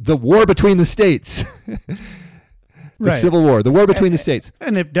the war between the states. The Civil War, the war between the states.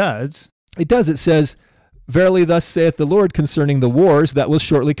 And it does. It does. It says, verily thus saith the Lord concerning the wars that will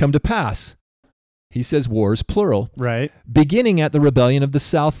shortly come to pass. He says wars, plural. Right. Beginning at the rebellion of the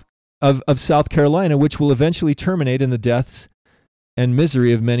South of South Carolina, which will eventually terminate in the deaths and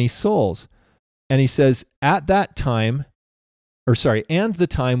misery of many souls. And he says, and the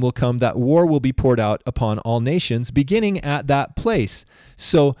time will come that war will be poured out upon all nations, beginning at that place.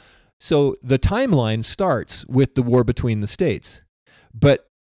 So the timeline starts with the war between the states, but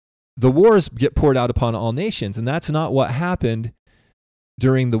the wars get poured out upon all nations, and that's not what happened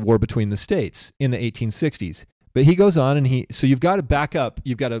during the war between the states in the 1860s. But he goes on, and so you've got to back up.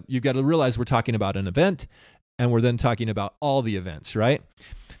 You've got to realize we're talking about an event, and we're then talking about all the events, right?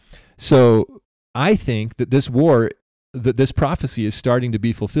 So I think that this prophecy is starting to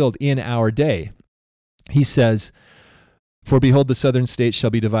be fulfilled in our day. He says, for behold, the southern states shall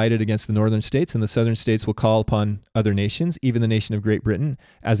be divided against the northern states, and the southern states will call upon other nations, even the nation of Great Britain,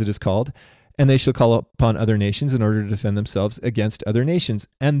 as it is called, and they shall call upon other nations in order to defend themselves against other nations.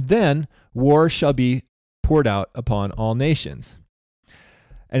 And then war shall be poured out upon all nations.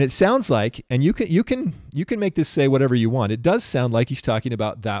 And it sounds like, and you can make this say whatever you want. It does sound like he's talking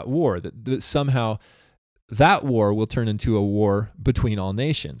about that war, that somehow that war will turn into a war between all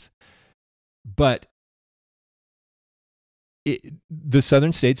nations. But the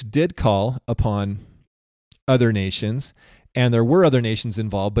southern states did call upon other nations, and there were other nations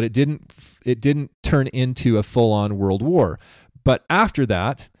involved, but it didn't turn into a full-on world war. But after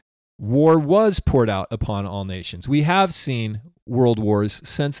that, war was poured out upon all nations. We have seen world wars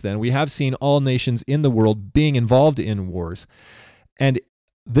since then. We have seen all nations in the world being involved in wars. And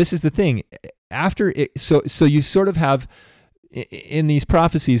this is the thing. So you sort of have in these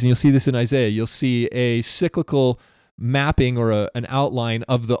prophecies, and you'll see this in Isaiah, you'll see a cyclical mapping or an outline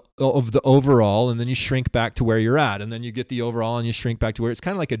of the overall, and then you shrink back to where you're at, and then you get the overall and you shrink back to where it's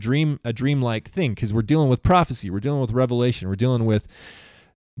kind of like a dreamlike thing, because we're dealing with prophecy, we're dealing with revelation, we're dealing with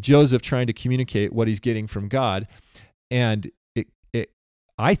Joseph trying to communicate what he's getting from God. And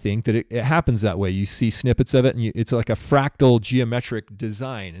I think that it happens that way. You see snippets of it, and it's like a fractal geometric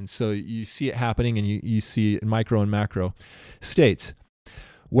design. And so you see it happening, and you see it in micro and macro states.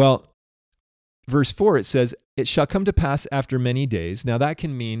 Well, verse 4, it says, it shall come to pass after many days. Now that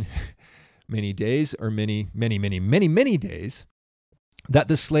can mean many days, or many days, that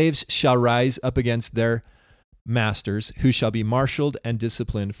the slaves shall rise up against their masters, who shall be marshaled and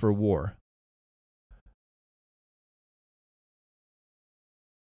disciplined for war.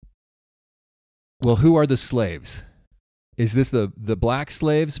 Well, who are the slaves? Is this the black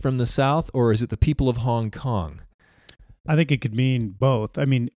slaves from the South, or is it the people of Hong Kong? I think it could mean both. I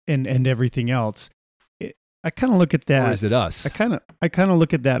mean, and everything else. I kind of look at that. Or is it us? I kind of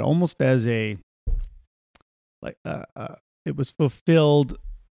look at that almost as a it was fulfilled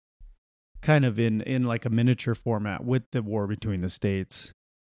kind of in like a miniature format with the war between the states,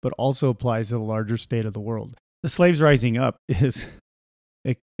 but also applies to the larger state of the world. The slaves rising up is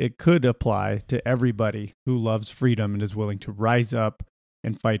it could apply to everybody who loves freedom and is willing to rise up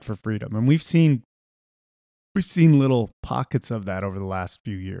and fight for freedom. And we've seen little pockets of that over the last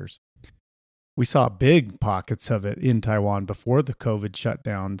few years. We saw big pockets of it in Taiwan before the COVID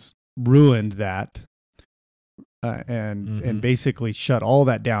shutdowns ruined that, and basically shut all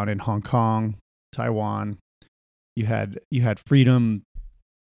that down in Hong Kong, Taiwan. You had freedom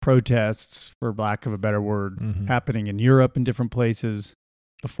protests, for lack of a better word, happening in Europe in different places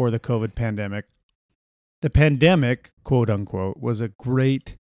before the COVID pandemic. The pandemic, quote unquote, was a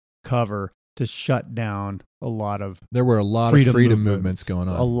great cover to shut down a lot of There were a lot of freedom movements going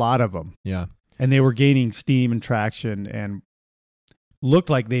on. A lot of them. Yeah. And they were gaining steam and traction and looked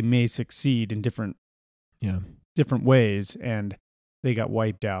like they may succeed in different ways. And they got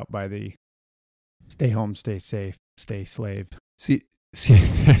wiped out by the stay home, stay safe, stay slave. See,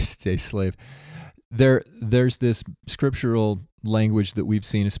 stay slave. There's this scriptural language that we've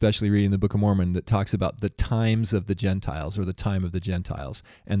seen, especially reading the Book of Mormon, that talks about the times of the Gentiles, or the time of the Gentiles,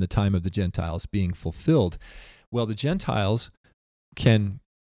 and the time of the Gentiles being fulfilled. Well, the Gentiles can,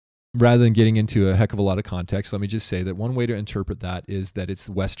 rather than getting into a heck of a lot of context, let me just say that one way to interpret that is that it's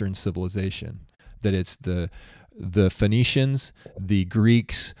Western civilization, that it's the Phoenicians, the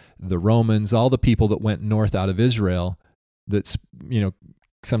Greeks, the Romans, all the people that went north out of Israel. That's,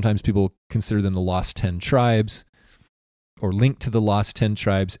 sometimes people consider them the lost 10 tribes, or linked to the lost 10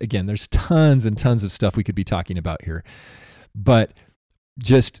 tribes. Again, there's tons and tons of stuff we could be talking about here. But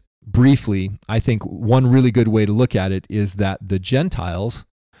just briefly, I think one really good way to look at it is that the Gentiles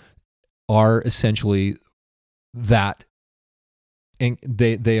are essentially that, and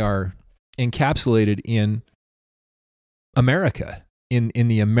they are encapsulated in America, in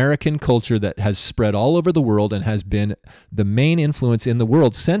the American culture that has spread all over the world and has been the main influence in the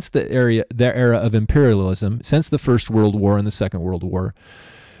world since their era of imperialism, since the First World War and the Second World War,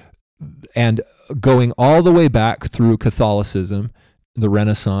 and going all the way back through Catholicism, the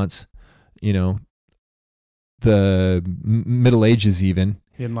Renaissance, the Middle Ages, even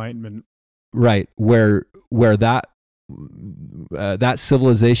Enlightenment, right? Where that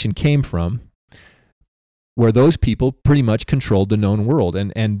civilization came from, where those people pretty much controlled the known world.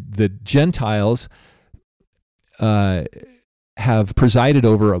 And the Gentiles have presided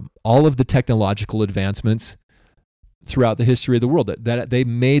over all of the technological advancements throughout the history of the world, that they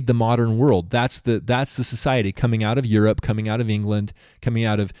made the modern world. That's the society coming out of Europe, coming out of England, coming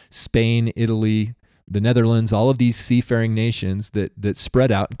out of Spain, Italy, the Netherlands, all of these seafaring nations that spread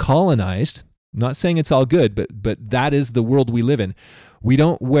out and colonized. I'm not saying it's all good, but that is the world we live in. We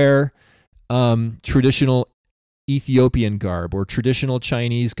don't wear traditional Ethiopian garb or traditional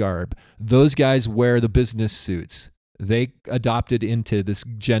Chinese garb. Those guys wear the business suits. They adopted into this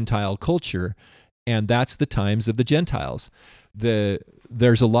Gentile culture, and that's the times of the Gentiles.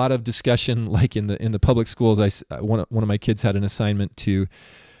 There's a lot of discussion, like in the public schools. One of my kids had an assignment to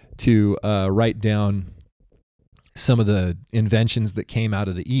write down some of the inventions that came out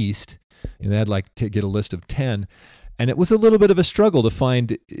of the East, and they had to get a list of 10. And it was a little bit of a struggle to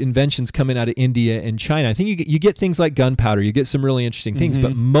find inventions coming out of India and China. I think you get things like gunpowder, you get some really interesting things,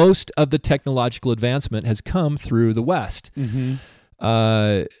 but most of the technological advancement has come through the West.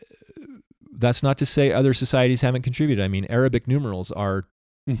 That's not to say other societies haven't contributed. I mean, Arabic numerals are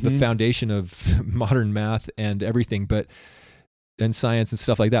the foundation of modern math and everything, and science and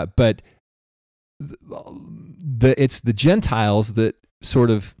stuff like that. But it's the Gentiles that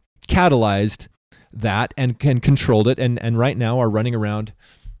sort of catalyzed that and controlled it, and right now are running around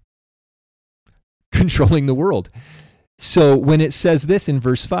controlling the world. So when it says this in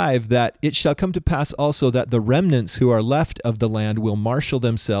verse 5, that it shall come to pass also that the remnants who are left of the land will marshal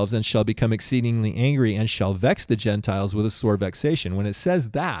themselves and shall become exceedingly angry and shall vex the Gentiles with a sore vexation. When it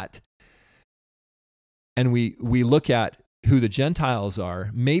says that, and we look at who the Gentiles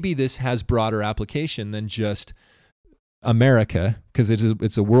are, maybe this has broader application than just America, because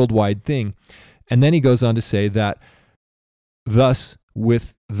it's a worldwide thing. And then he goes on to say that thus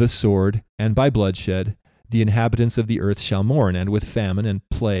with the sword and by bloodshed the inhabitants of the earth shall mourn, and with famine and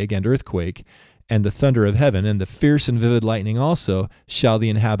plague and earthquake and the thunder of heaven and the fierce and vivid lightning also shall the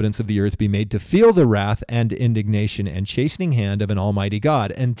inhabitants of the earth be made to feel the wrath and indignation and chastening hand of an almighty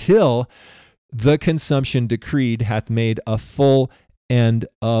God, until the consumption decreed hath made a full end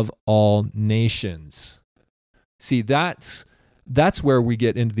of all nations. See, that's where we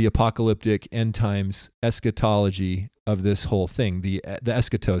get into the apocalyptic end times eschatology of this whole thing. The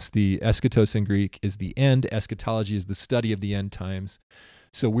eschatos. The eschatos in Greek is the end. Eschatology is the study of the end times.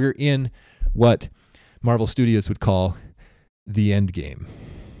 So we're in what Marvel Studios would call the end game,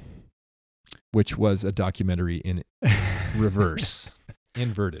 which was a documentary in reverse,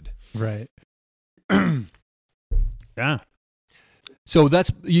 inverted. Right. Yeah. So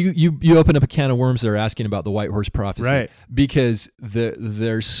that's you open up a can of worms there asking about the white horse prophecy, Right. Because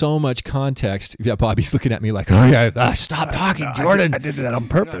there's so much context. Yeah, Bobby's looking at me like, oh yeah, stop talking, Jordan. I did that on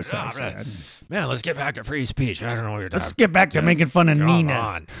purpose. No, actually. Man, let's get back to free speech. I don't know what you're talking. Let's get back to making fun of Come Nina.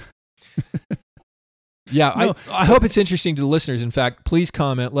 on. Yeah, No. I hope it's interesting to the listeners. In fact, please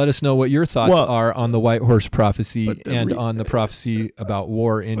comment. Let us know what your thoughts are on the white horse prophecy and on the prophecy about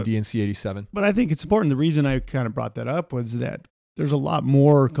war in DNC 87. But I think it's important. The reason I kind of brought that up was that there's a lot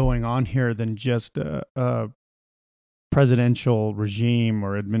more going on here than just a presidential regime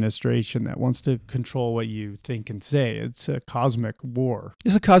or administration that wants to control what you think and say. It's a cosmic war.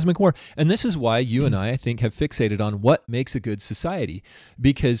 It's a cosmic war. And this is why you and I think, have fixated on what makes a good society.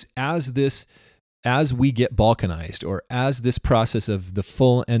 Because as we get balkanized, or as this process of the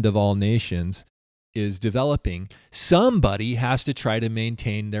full end of all nations is developing, somebody has to try to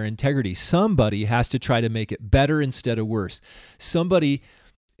maintain their integrity. Somebody has to try to make it better instead of worse.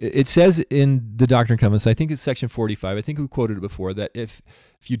 It says in the Doctrine and Covenants, I think it's section 45, I think we quoted it before, that if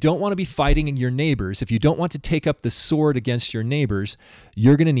you don't want to be fighting in your neighbors, if you don't want to take up the sword against your neighbors,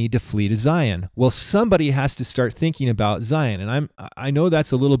 you're going to need to flee to Zion. Well, somebody has to start thinking about Zion. And I know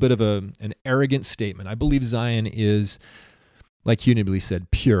that's a little bit of an arrogant statement. I believe Zion is, like Unibly said,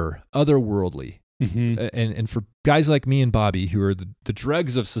 pure, otherworldly. Mm-hmm. And for guys like me and Bobby, who are the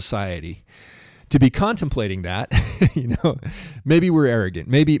dregs of society, to be contemplating that, maybe we're arrogant,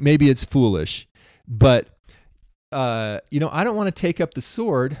 maybe it's foolish, but I don't want to take up the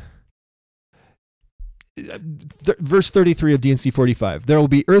sword. Verse 33 of DNC 45, there will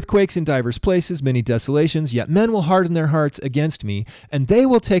be earthquakes in diverse places, many desolations, yet men will harden their hearts against me, and they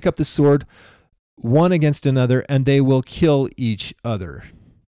will take up the sword one against another, and they will kill each other.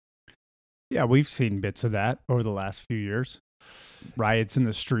 Yeah, we've seen bits of that over the last few years. Riots in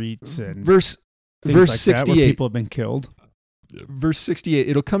the streets and verse like 68. that, where people have been killed. Verse 68,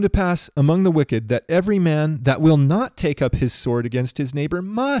 it'll come to pass among the wicked that every man that will not take up his sword against his neighbor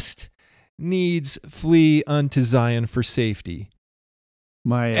must needs flee unto Zion for safety.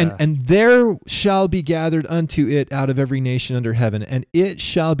 And there shall be gathered unto it out of every nation under heaven, and it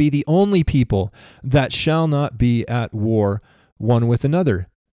shall be the only people that shall not be at war one with another.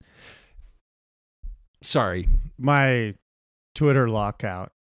 Sorry. My Twitter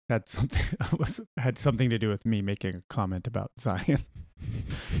lockout had something to do with me making a comment about Zion.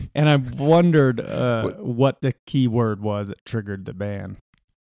 And I wondered what the key word was that triggered the ban.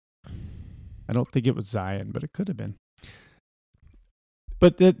 I don't think it was Zion, but it could have been.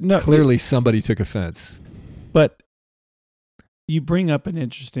 But clearly somebody took offense. But you bring up an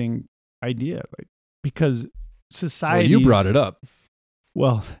interesting idea, because society. Well, you brought it up.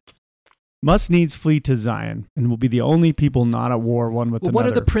 Well, must needs flee to Zion, and will be the only people not at war one with another. What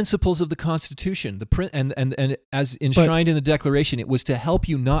are the principles of the Constitution? And as enshrined in the Declaration, it was to help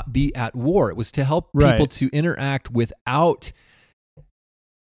you not be at war. It was to help people to interact without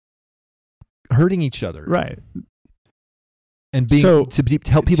hurting each other. Right. And to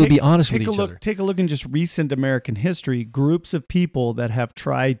help people be honest with each other. Take a look in just recent American history. Groups of people that have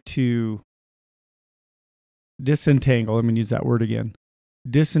tried to disentangle, I'm going to use that word again,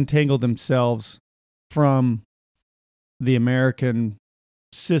 disentangle themselves from the American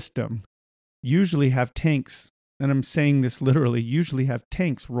system usually have tanks, and I'm saying this literally, usually have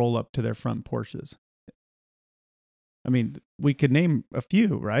tanks roll up to their front porches. I mean, we could name a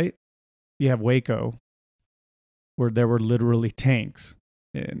few, right? You have Waco, where there were literally tanks.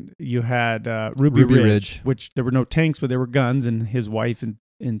 And you had Ruby Ridge, which there were no tanks, but there were guns, and his wife and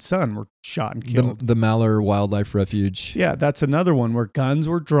son were shot and killed. The Malheur Wildlife Refuge. Yeah, that's another one where guns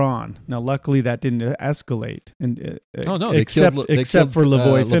were drawn. Now, luckily, that didn't escalate. And except for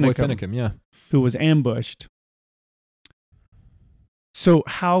Lavoy Finicum, yeah, who was ambushed. So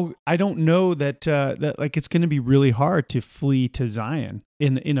how I don't know that like it's going to be really hard to flee to Zion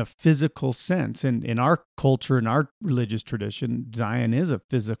in a physical sense. And in our culture, in our religious tradition, Zion is a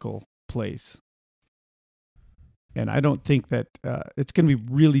physical place. And I don't think that it's going to be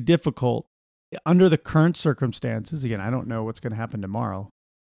really difficult under the current circumstances. Again, I don't know what's going to happen tomorrow,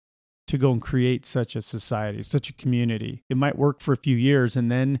 to go and create such a society, such a community. It might work for a few years,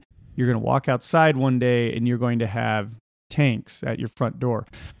 and then you're going to walk outside one day and you're going to have tanks at your front door.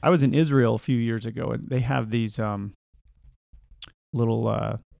 I was in Israel a few years ago, and they have these little,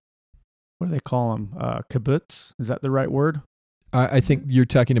 what do they call them? Kibbutz? Is that the right word? I think you're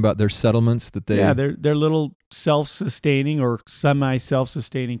talking about their settlements that they... Yeah, they're little self-sustaining or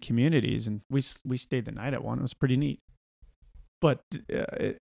semi-self-sustaining communities, and we stayed the night at one. It was pretty neat. But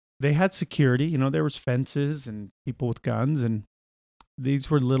they had security. You know, there was fences and people with guns, and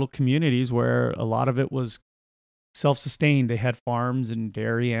these were little communities where a lot of it was self-sustained. They had farms and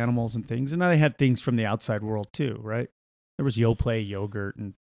dairy animals and things, and now they had things from the outside world too, right? There was Yoplait yogurt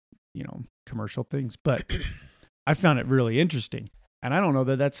and, you know, commercial things, but I found it really interesting. And I don't know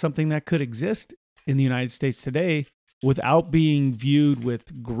that that's something that could exist in the United States today without being viewed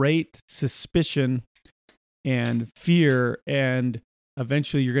with great suspicion and fear, and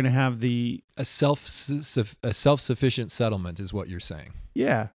eventually you're going to have a self-sufficient settlement is what you're saying.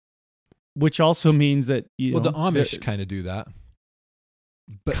 Yeah. Which also means that, you know, the Amish kind of do that.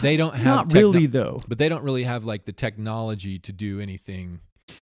 But they don't have... Not really, though. But they don't really have, like, the technology to do anything.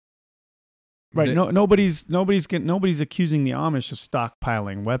 Right. Nobody's accusing the Amish of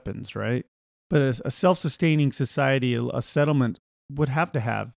stockpiling weapons, right? But a self-sustaining society, a settlement would have to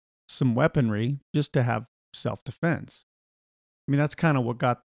have some weaponry just to have self-defense. I mean, that's kind of what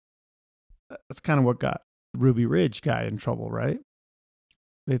got Ruby Ridge guy in trouble, right?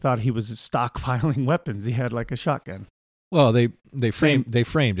 They thought he was stockpiling weapons. He had like a shotgun. Well, they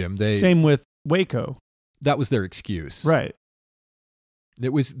framed him. Same with Waco. That was their excuse, right?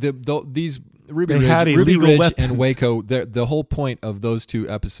 It was these Ruby Ridge weapons. And Waco. The whole point of those two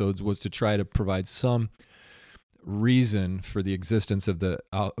episodes was to try to provide some reason for the existence of the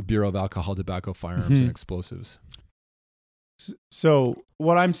Bureau of Alcohol, Tobacco, Firearms, and Explosives. So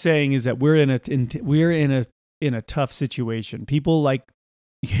what I'm saying is that we're in a tough situation. People like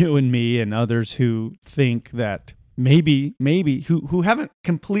you and me and others who think that maybe who haven't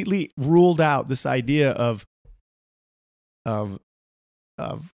completely ruled out this idea of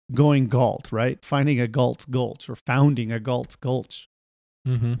going Galt, right? Finding a Galt's Gulch or founding a Galt's Gulch.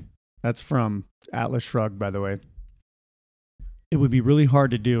 Mm-hmm. That's from Atlas Shrugged, by the way. It would be really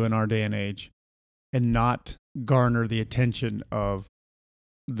hard to do in our day and age and not garner the attention of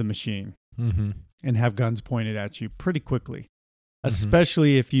the machine and have guns pointed at you pretty quickly,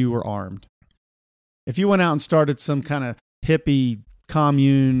 especially if you were armed. If you went out and started some kind of hippie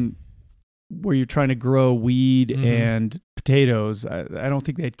commune where you're trying to grow weed and potatoes, I don't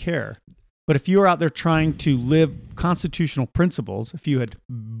think they'd care. But if you were out there trying to live constitutional principles, if you had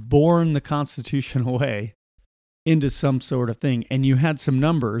born the constitutional way into some sort of thing, and you had some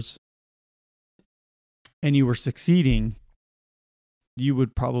numbers and you were succeeding, you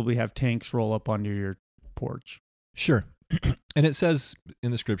would probably have tanks roll up onto your porch. Sure. And it says in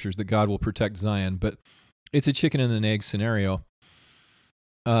the scriptures that God will protect Zion, but it's a chicken and an egg scenario.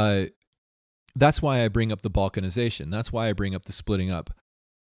 That's why I bring up the balkanization. That's why I bring up the splitting up.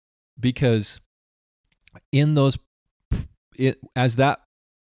 Because as that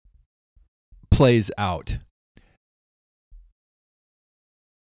plays out,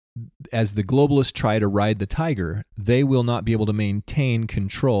 as the globalists try to ride the tiger, they will not be able to maintain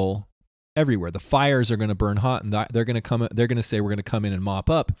control everywhere. The fires are going to burn hot, and they're going to say we're going to come in and mop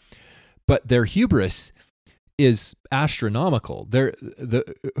up. But their hubris is astronomical.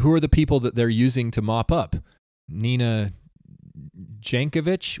 Who are the people that they're using to mop up? Nina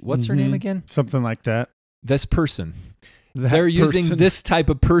Jankovic? What's her name again? Something like that. This person. They're using this type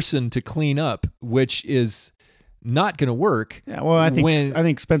of person to clean up, which is not going to work. Yeah, well, I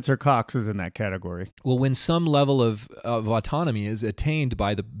think Spencer Cox is in that category. Well, when some level of autonomy is attained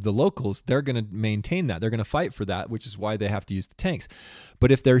by the locals, they're going to maintain that. They're going to fight for that, which is why they have to use the tanks.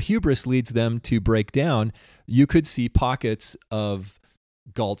 But if their hubris leads them to break down, you could see pockets of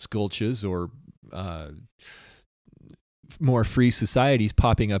Galt's Gulches or more free societies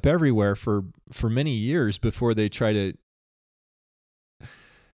popping up everywhere for many years before they try to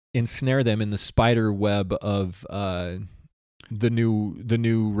ensnare them in the spider web of the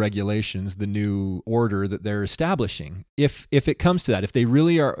new regulations, the new order that they're establishing. If it comes to that, if they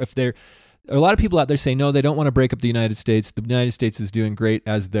really are, a lot of people out there say no, they don't want to break up the United States. The United States is doing great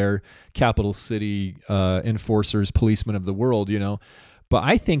as their capital city enforcers, policemen of the world, you know. But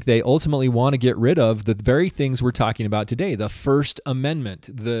I think they ultimately want to get rid of the very things we're talking about today, the First Amendment,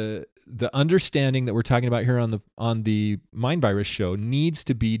 the understanding that we're talking about here on the Mind Virus show needs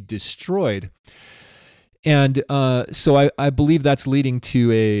to be destroyed. And so I believe that's leading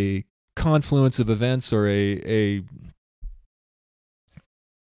to a confluence of events or a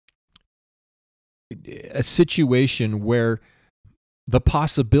situation where the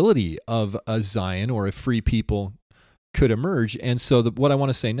possibility of a Zion or a free people could emerge. And so what I want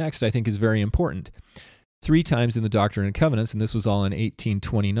to say next, I think, is very important. 3 times in the Doctrine and Covenants, and this was all in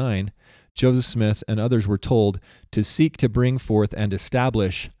 1829, Joseph Smith and others were told to seek to bring forth and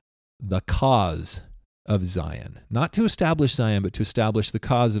establish the cause of Zion. Not to establish Zion, but to establish the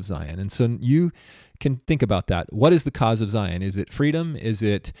cause of Zion. And so you can think about that. What is the cause of Zion? Is it freedom? Is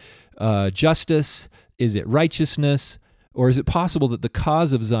it justice? Is it righteousness? Or is it possible that the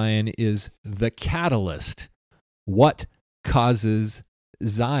cause of Zion is the catalyst? What causes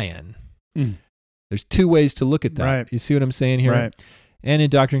Zion? There's 2 ways to look at that. Right. You see what I'm saying here? Right. And in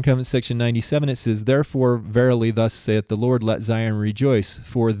Doctrine and Covenants section 97, it says, "Therefore, verily, thus saith the Lord, let Zion rejoice,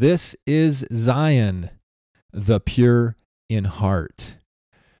 for this is Zion, the pure in heart."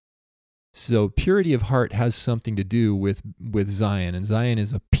 So purity of heart has something to do with Zion, and Zion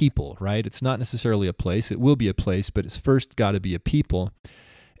is a people, right? It's not necessarily a place. It will be a place, but it's first got to be a people,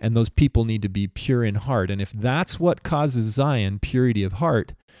 and those people need to be pure in heart. And if that's what causes Zion, purity of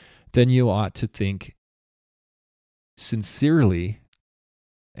heart, then you ought to think sincerely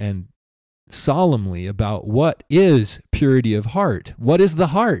and solemnly about what is purity of heart. What is the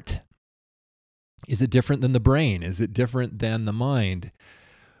heart? Is it different than the brain? Is it different than the mind?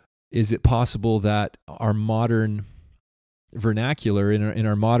 Is it possible that our modern vernacular, in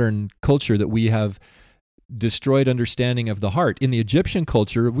our modern culture, that we have destroyed understanding of the heart? In the Egyptian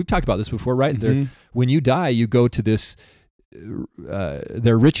culture, we've talked about this before, right? Mm-hmm. When you die, you go to this,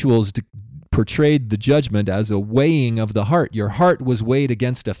 their rituals portrayed the judgment as a weighing of the heart. Your heart was weighed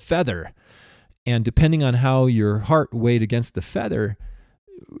against a feather. And depending on how your heart weighed against the feather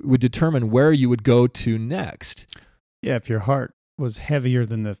would determine where you would go to next. Yeah, if your heart was heavier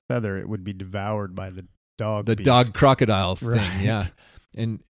than the feather, it would be devoured by the dog The beast. dog crocodile thing, Right. yeah.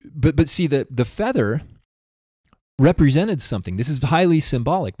 And but see, the feather represented something. This is highly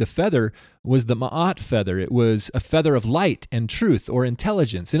symbolic. The feather was the ma'at feather. It was a feather of light and truth or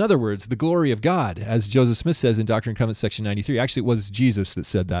intelligence. In other words, the glory of God, as Joseph Smith says in Doctrine and Covenants section 93. Actually, it was Jesus that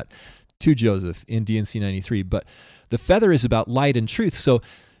said that to Joseph in D&C 93. But the feather is about light and truth. So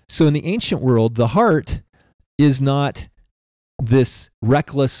in the ancient world, the heart is not this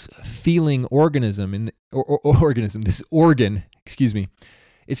reckless feeling organism, this organ,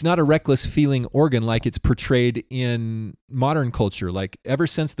 It's not a reckless feeling organ like it's portrayed in modern culture. Like ever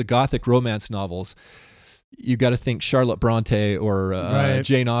since the Gothic romance novels, you got to think Charlotte Bronte or Right.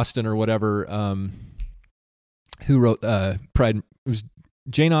 Jane Austen or whatever, who wrote Pride. It was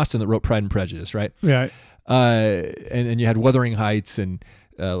Jane Austen that wrote Pride and Prejudice, right? Yeah. And you had Wuthering Heights and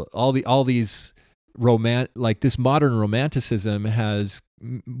all these like this modern romanticism has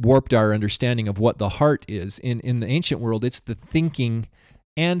warped our understanding of what the heart is. In the ancient world, it's the thinking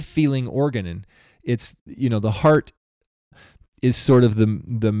and feeling organ, and it's, the heart is sort of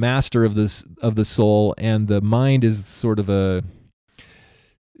the master of the soul, and the mind is sort of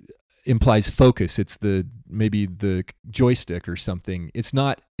implies focus. It's maybe the joystick or something.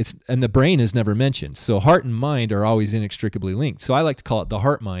 And the brain is never mentioned. So heart and mind are always inextricably linked. So I like to call it the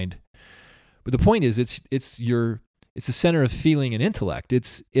heart mind. But the point is, it's the center of feeling and intellect.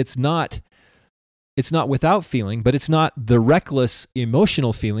 It's not without feeling, but it's not the reckless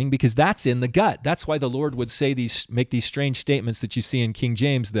emotional feeling, because that's in the gut. That's why the Lord would make these strange statements that you see in King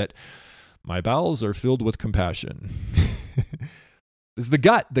James, that my bowels are filled with compassion. It's the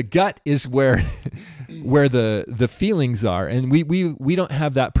gut. The gut is where the feelings are, and we don't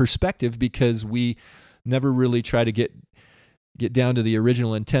have that perspective because we never really try to get down to the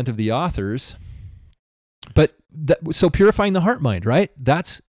original intent of the authors. But so purifying the heart mind, right?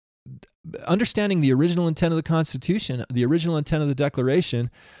 That's understanding the original intent of the Constitution, the original intent of the Declaration.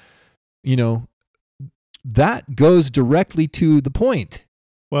 That goes directly to the point.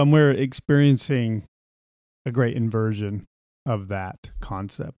 Well, and we're experiencing a great inversion of that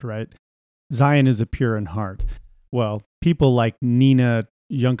concept, right? Zion is a pure in heart. Well, people like Nina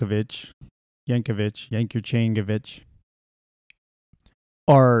Yankovic,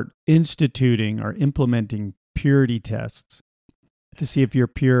 are implementing purity tests to see if you're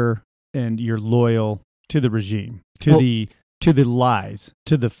pure and you're loyal to the regime, to the lies,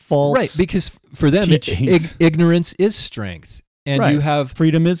 to the false. Right, because for them, ignorance is strength, and right. you have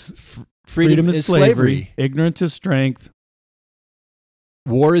freedom is slavery. Ignorance is strength.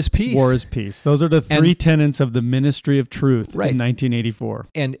 War is peace. War is peace. Those are the three tenets of the Ministry of Truth Right. in 1984.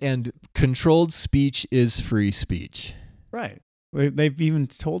 And controlled speech is free speech. Right. They've even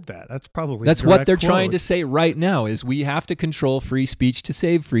told that. That's probably That's a what direct they're trying quote. to say right now is we have to control free speech to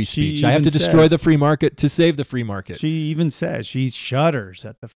save free She speech. I have to even destroy says- the free market to save the free market. She even says she shudders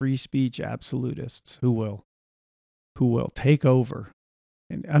at the free speech absolutists who will take over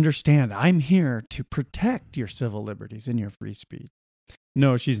and understand I'm here to protect your civil liberties and your free speech.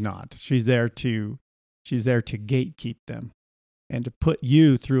 No, she's not. She's there to gatekeep them and to put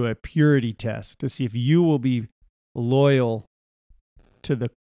you through a purity test to see if you will be loyal to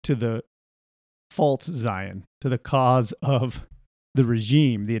the false Zion, to the cause of the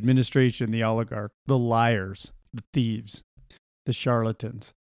regime, the administration, the oligarch, the liars, the thieves, the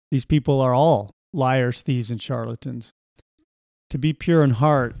charlatans. These people are all liars, thieves, and charlatans. To be pure in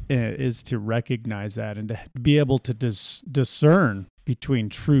heart is to recognize that and to be able to discern between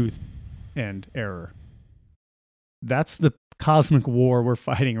truth and error. That's the cosmic war we're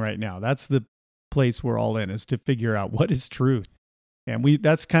fighting right now. That's the place we're all in, is to figure out what is truth. And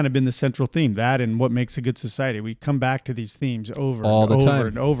that's kind of been the central theme, that and what makes a good society. We come back to these themes over All and the over time.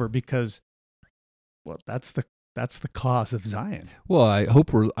 and over because, well, that's the cause of Zion. Well, I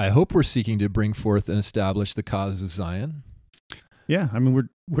hope we're seeking to bring forth and establish the cause of Zion. Yeah, I mean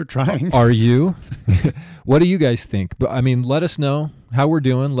we're trying. Are you? What do you guys think? But I mean, let us know how we're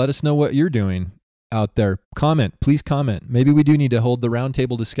doing. Let us know what you're doing out there. Please comment. Maybe we do need to hold the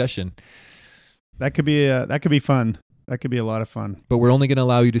roundtable discussion. That could be fun. That could be a lot of fun. But we're only going to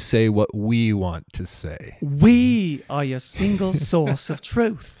allow you to say what we want to say. We are your single source of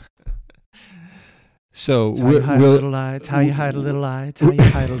truth. So It's how you hide a little lie. It's how you hide a little lie. It's how you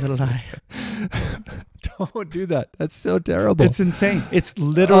hide a little lie. Don't do that. That's so terrible. It's insane. It's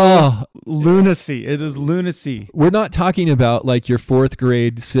literal Oh, lunacy. It is lunacy. we're not talking about like your 4th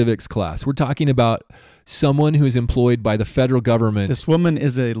grade civics class. We're talking about someone who is employed by the federal government This woman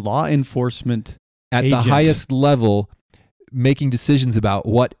is a law enforcement at agent. the highest level, making decisions about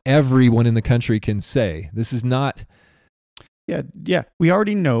what everyone in the country can say. This is not. Yeah. We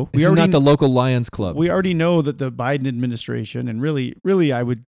already know. This is not the local Lions Club. We already know that the Biden administration, and really, I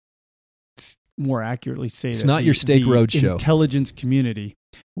would more accurately say It's that not your Steak the Roadshow. intelligence community.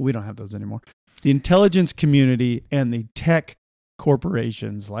 We don't have those anymore. The intelligence community and the tech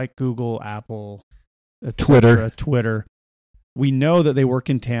corporations like Google, Apple, et cetera, Twitter. We know that they work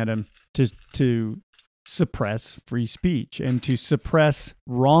in tandem to suppress free speech and to suppress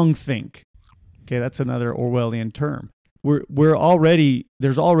wrong think. Okay, that's another Orwellian term. There's already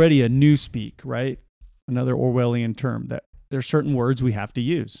a newspeak, right? Another Orwellian term that there's certain words we have to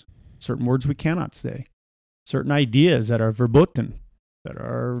use, certain words we cannot say, certain ideas that are verboten, that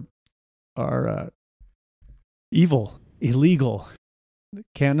are evil, illegal,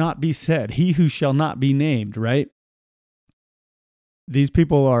 cannot be said. He who shall not be named, right? These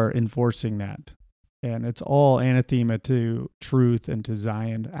people are enforcing that. And it's all anathema to truth and to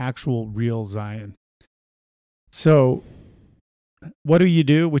Zion, actual real Zion. So what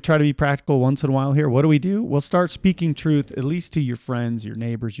do? We try to be practical once in a while here. What do? We'll start speaking truth, at least to your friends, your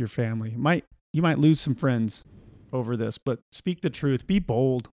neighbors, your family. You might lose some friends over this, but speak the truth. Be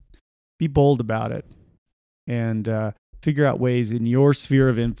bold. Be bold about it. And figure out ways in your sphere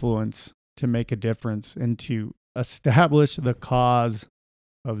of influence to make a difference and to establish the cause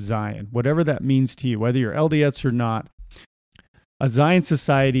of Zion, whatever that means to you, whether you're LDS or not. A Zion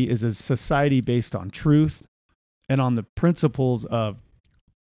society is a society based on truth and on the principles of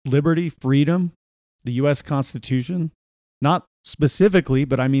liberty, freedom, the U.S. Constitution, not specifically,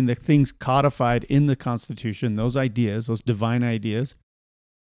 but I mean the things codified in the Constitution, those ideas, those divine ideas.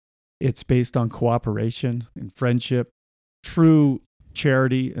 It's based on cooperation and friendship, true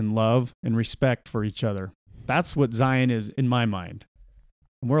charity and love and respect for each other. That's what Zion is in my mind.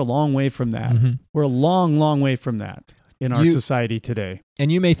 And we're a long way from that. Mm-hmm. We're a long, long way from that in our society today.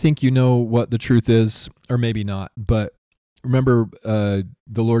 And you may think you know what the truth is, or maybe not. But remember the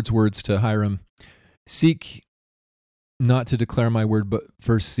Lord's words to Hiram: seek not to declare my word, but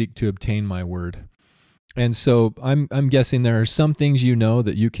first seek to obtain my word. And so I'm guessing there are some things you know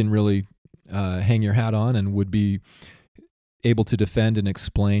that you can really hang your hat on and would be able to defend and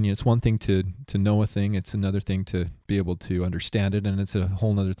explain. It's one thing to know a thing. It's another thing to be able to understand it. And it's a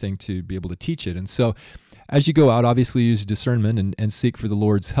whole other thing to be able to teach it. And so as you go out, obviously use discernment and seek for the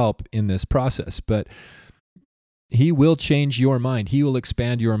Lord's help in this process. But He will change your mind. He will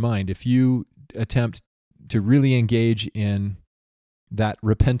expand your mind. If you attempt to really engage in that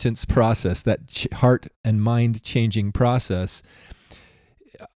repentance process, that heart and mind changing process,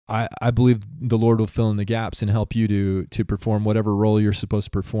 I believe the Lord will fill in the gaps and help you to perform whatever role you're supposed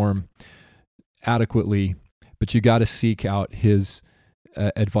to perform adequately. But you got to seek out His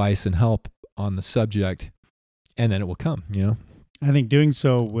advice and help on the subject, and then it will come. I think doing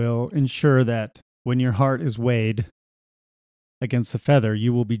so will ensure that when your heart is weighed against the feather,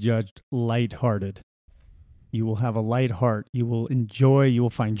 you will be judged lighthearted. You will have a light heart. You will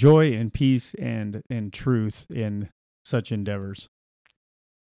find joy and peace and truth in such endeavors.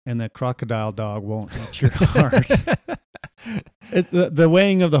 And that crocodile dog won't eat your heart. The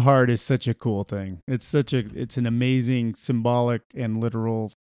weighing of the heart is such a cool thing. It's an amazing symbolic and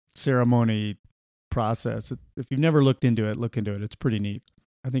literal ceremony process. If you've never looked into it, look into it. It's pretty neat.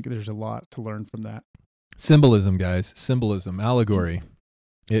 I think there's a lot to learn from that. Symbolism, guys. Symbolism, allegory.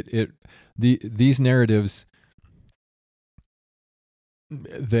 These narratives,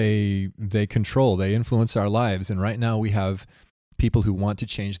 they control, they influence our lives. And right now we have people who want to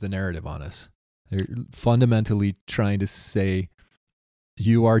change the narrative on us. They're fundamentally trying to say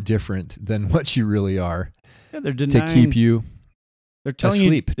you are different than what you really are. Yeah, they're denying, to keep you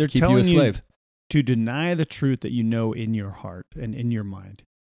asleep, they're to keep you a slave. To deny the truth that you know in your heart and in your mind.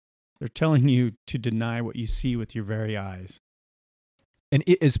 They're telling you to deny what you see with your very eyes. And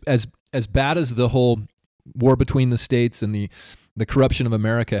it is as bad as the whole war between the states and the corruption of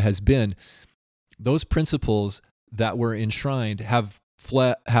America has been, those principles that were enshrined have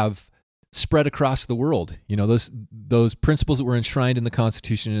spread across the world. Those principles that were enshrined in the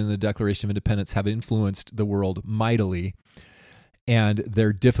Constitution and the Declaration of Independence have influenced the world mightily, and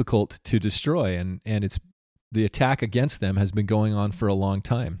they're difficult to destroy. And it's the attack against them has been going on for a long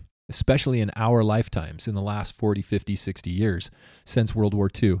time, especially in our lifetimes, in the last 40, 50, 60 years since World War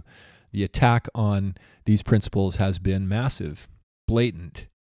II. The attack on these principles has been massive, blatant,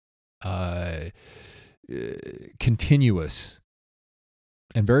 continuous,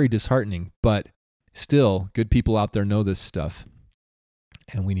 and very disheartening. But still, good people out there know this stuff,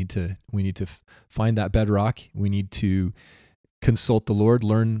 and we need to find that bedrock. We need to consult the Lord,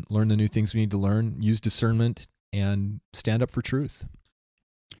 learn the new things we need to learn, use discernment, and stand up for truth.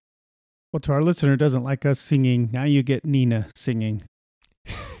 Well, to our listener who doesn't like us singing, now you get Nina singing.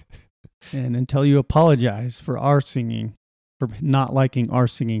 And until you apologize for our singing, for not liking our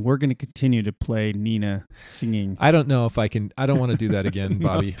singing, we're going to continue to play Nina singing. I don't know if I can. I don't want to do that again,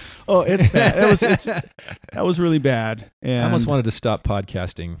 Bobby. No. Oh, it's bad. That was really bad. And I almost wanted to stop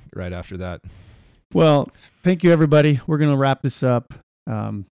podcasting right after that. Well, thank you, everybody. We're going to wrap this up.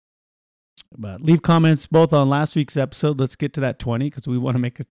 But leave comments both on last week's episode. Let's get to that 20 because we want to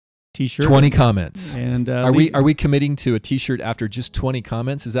make a T-shirt. 20 comments. And are we committing to a T-shirt after just 20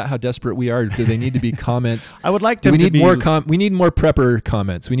 comments? Is that how desperate we are? Do they need to be comments? I would like to. We need more. We need more prepper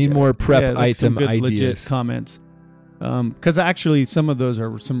comments. We need more prep like item some good, ideas. Legit comments. Because actually, some of those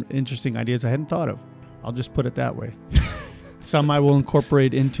are some interesting ideas I hadn't thought of. I'll just put it that way. Some I will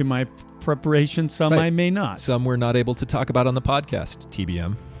incorporate into my preparation. Some I may not. Some we're not able to talk about on the podcast.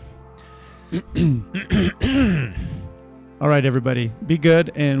 TBM. All right, everybody. Be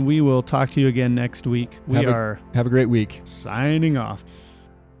good, and we will talk to you again next week. Have a great week. Signing off.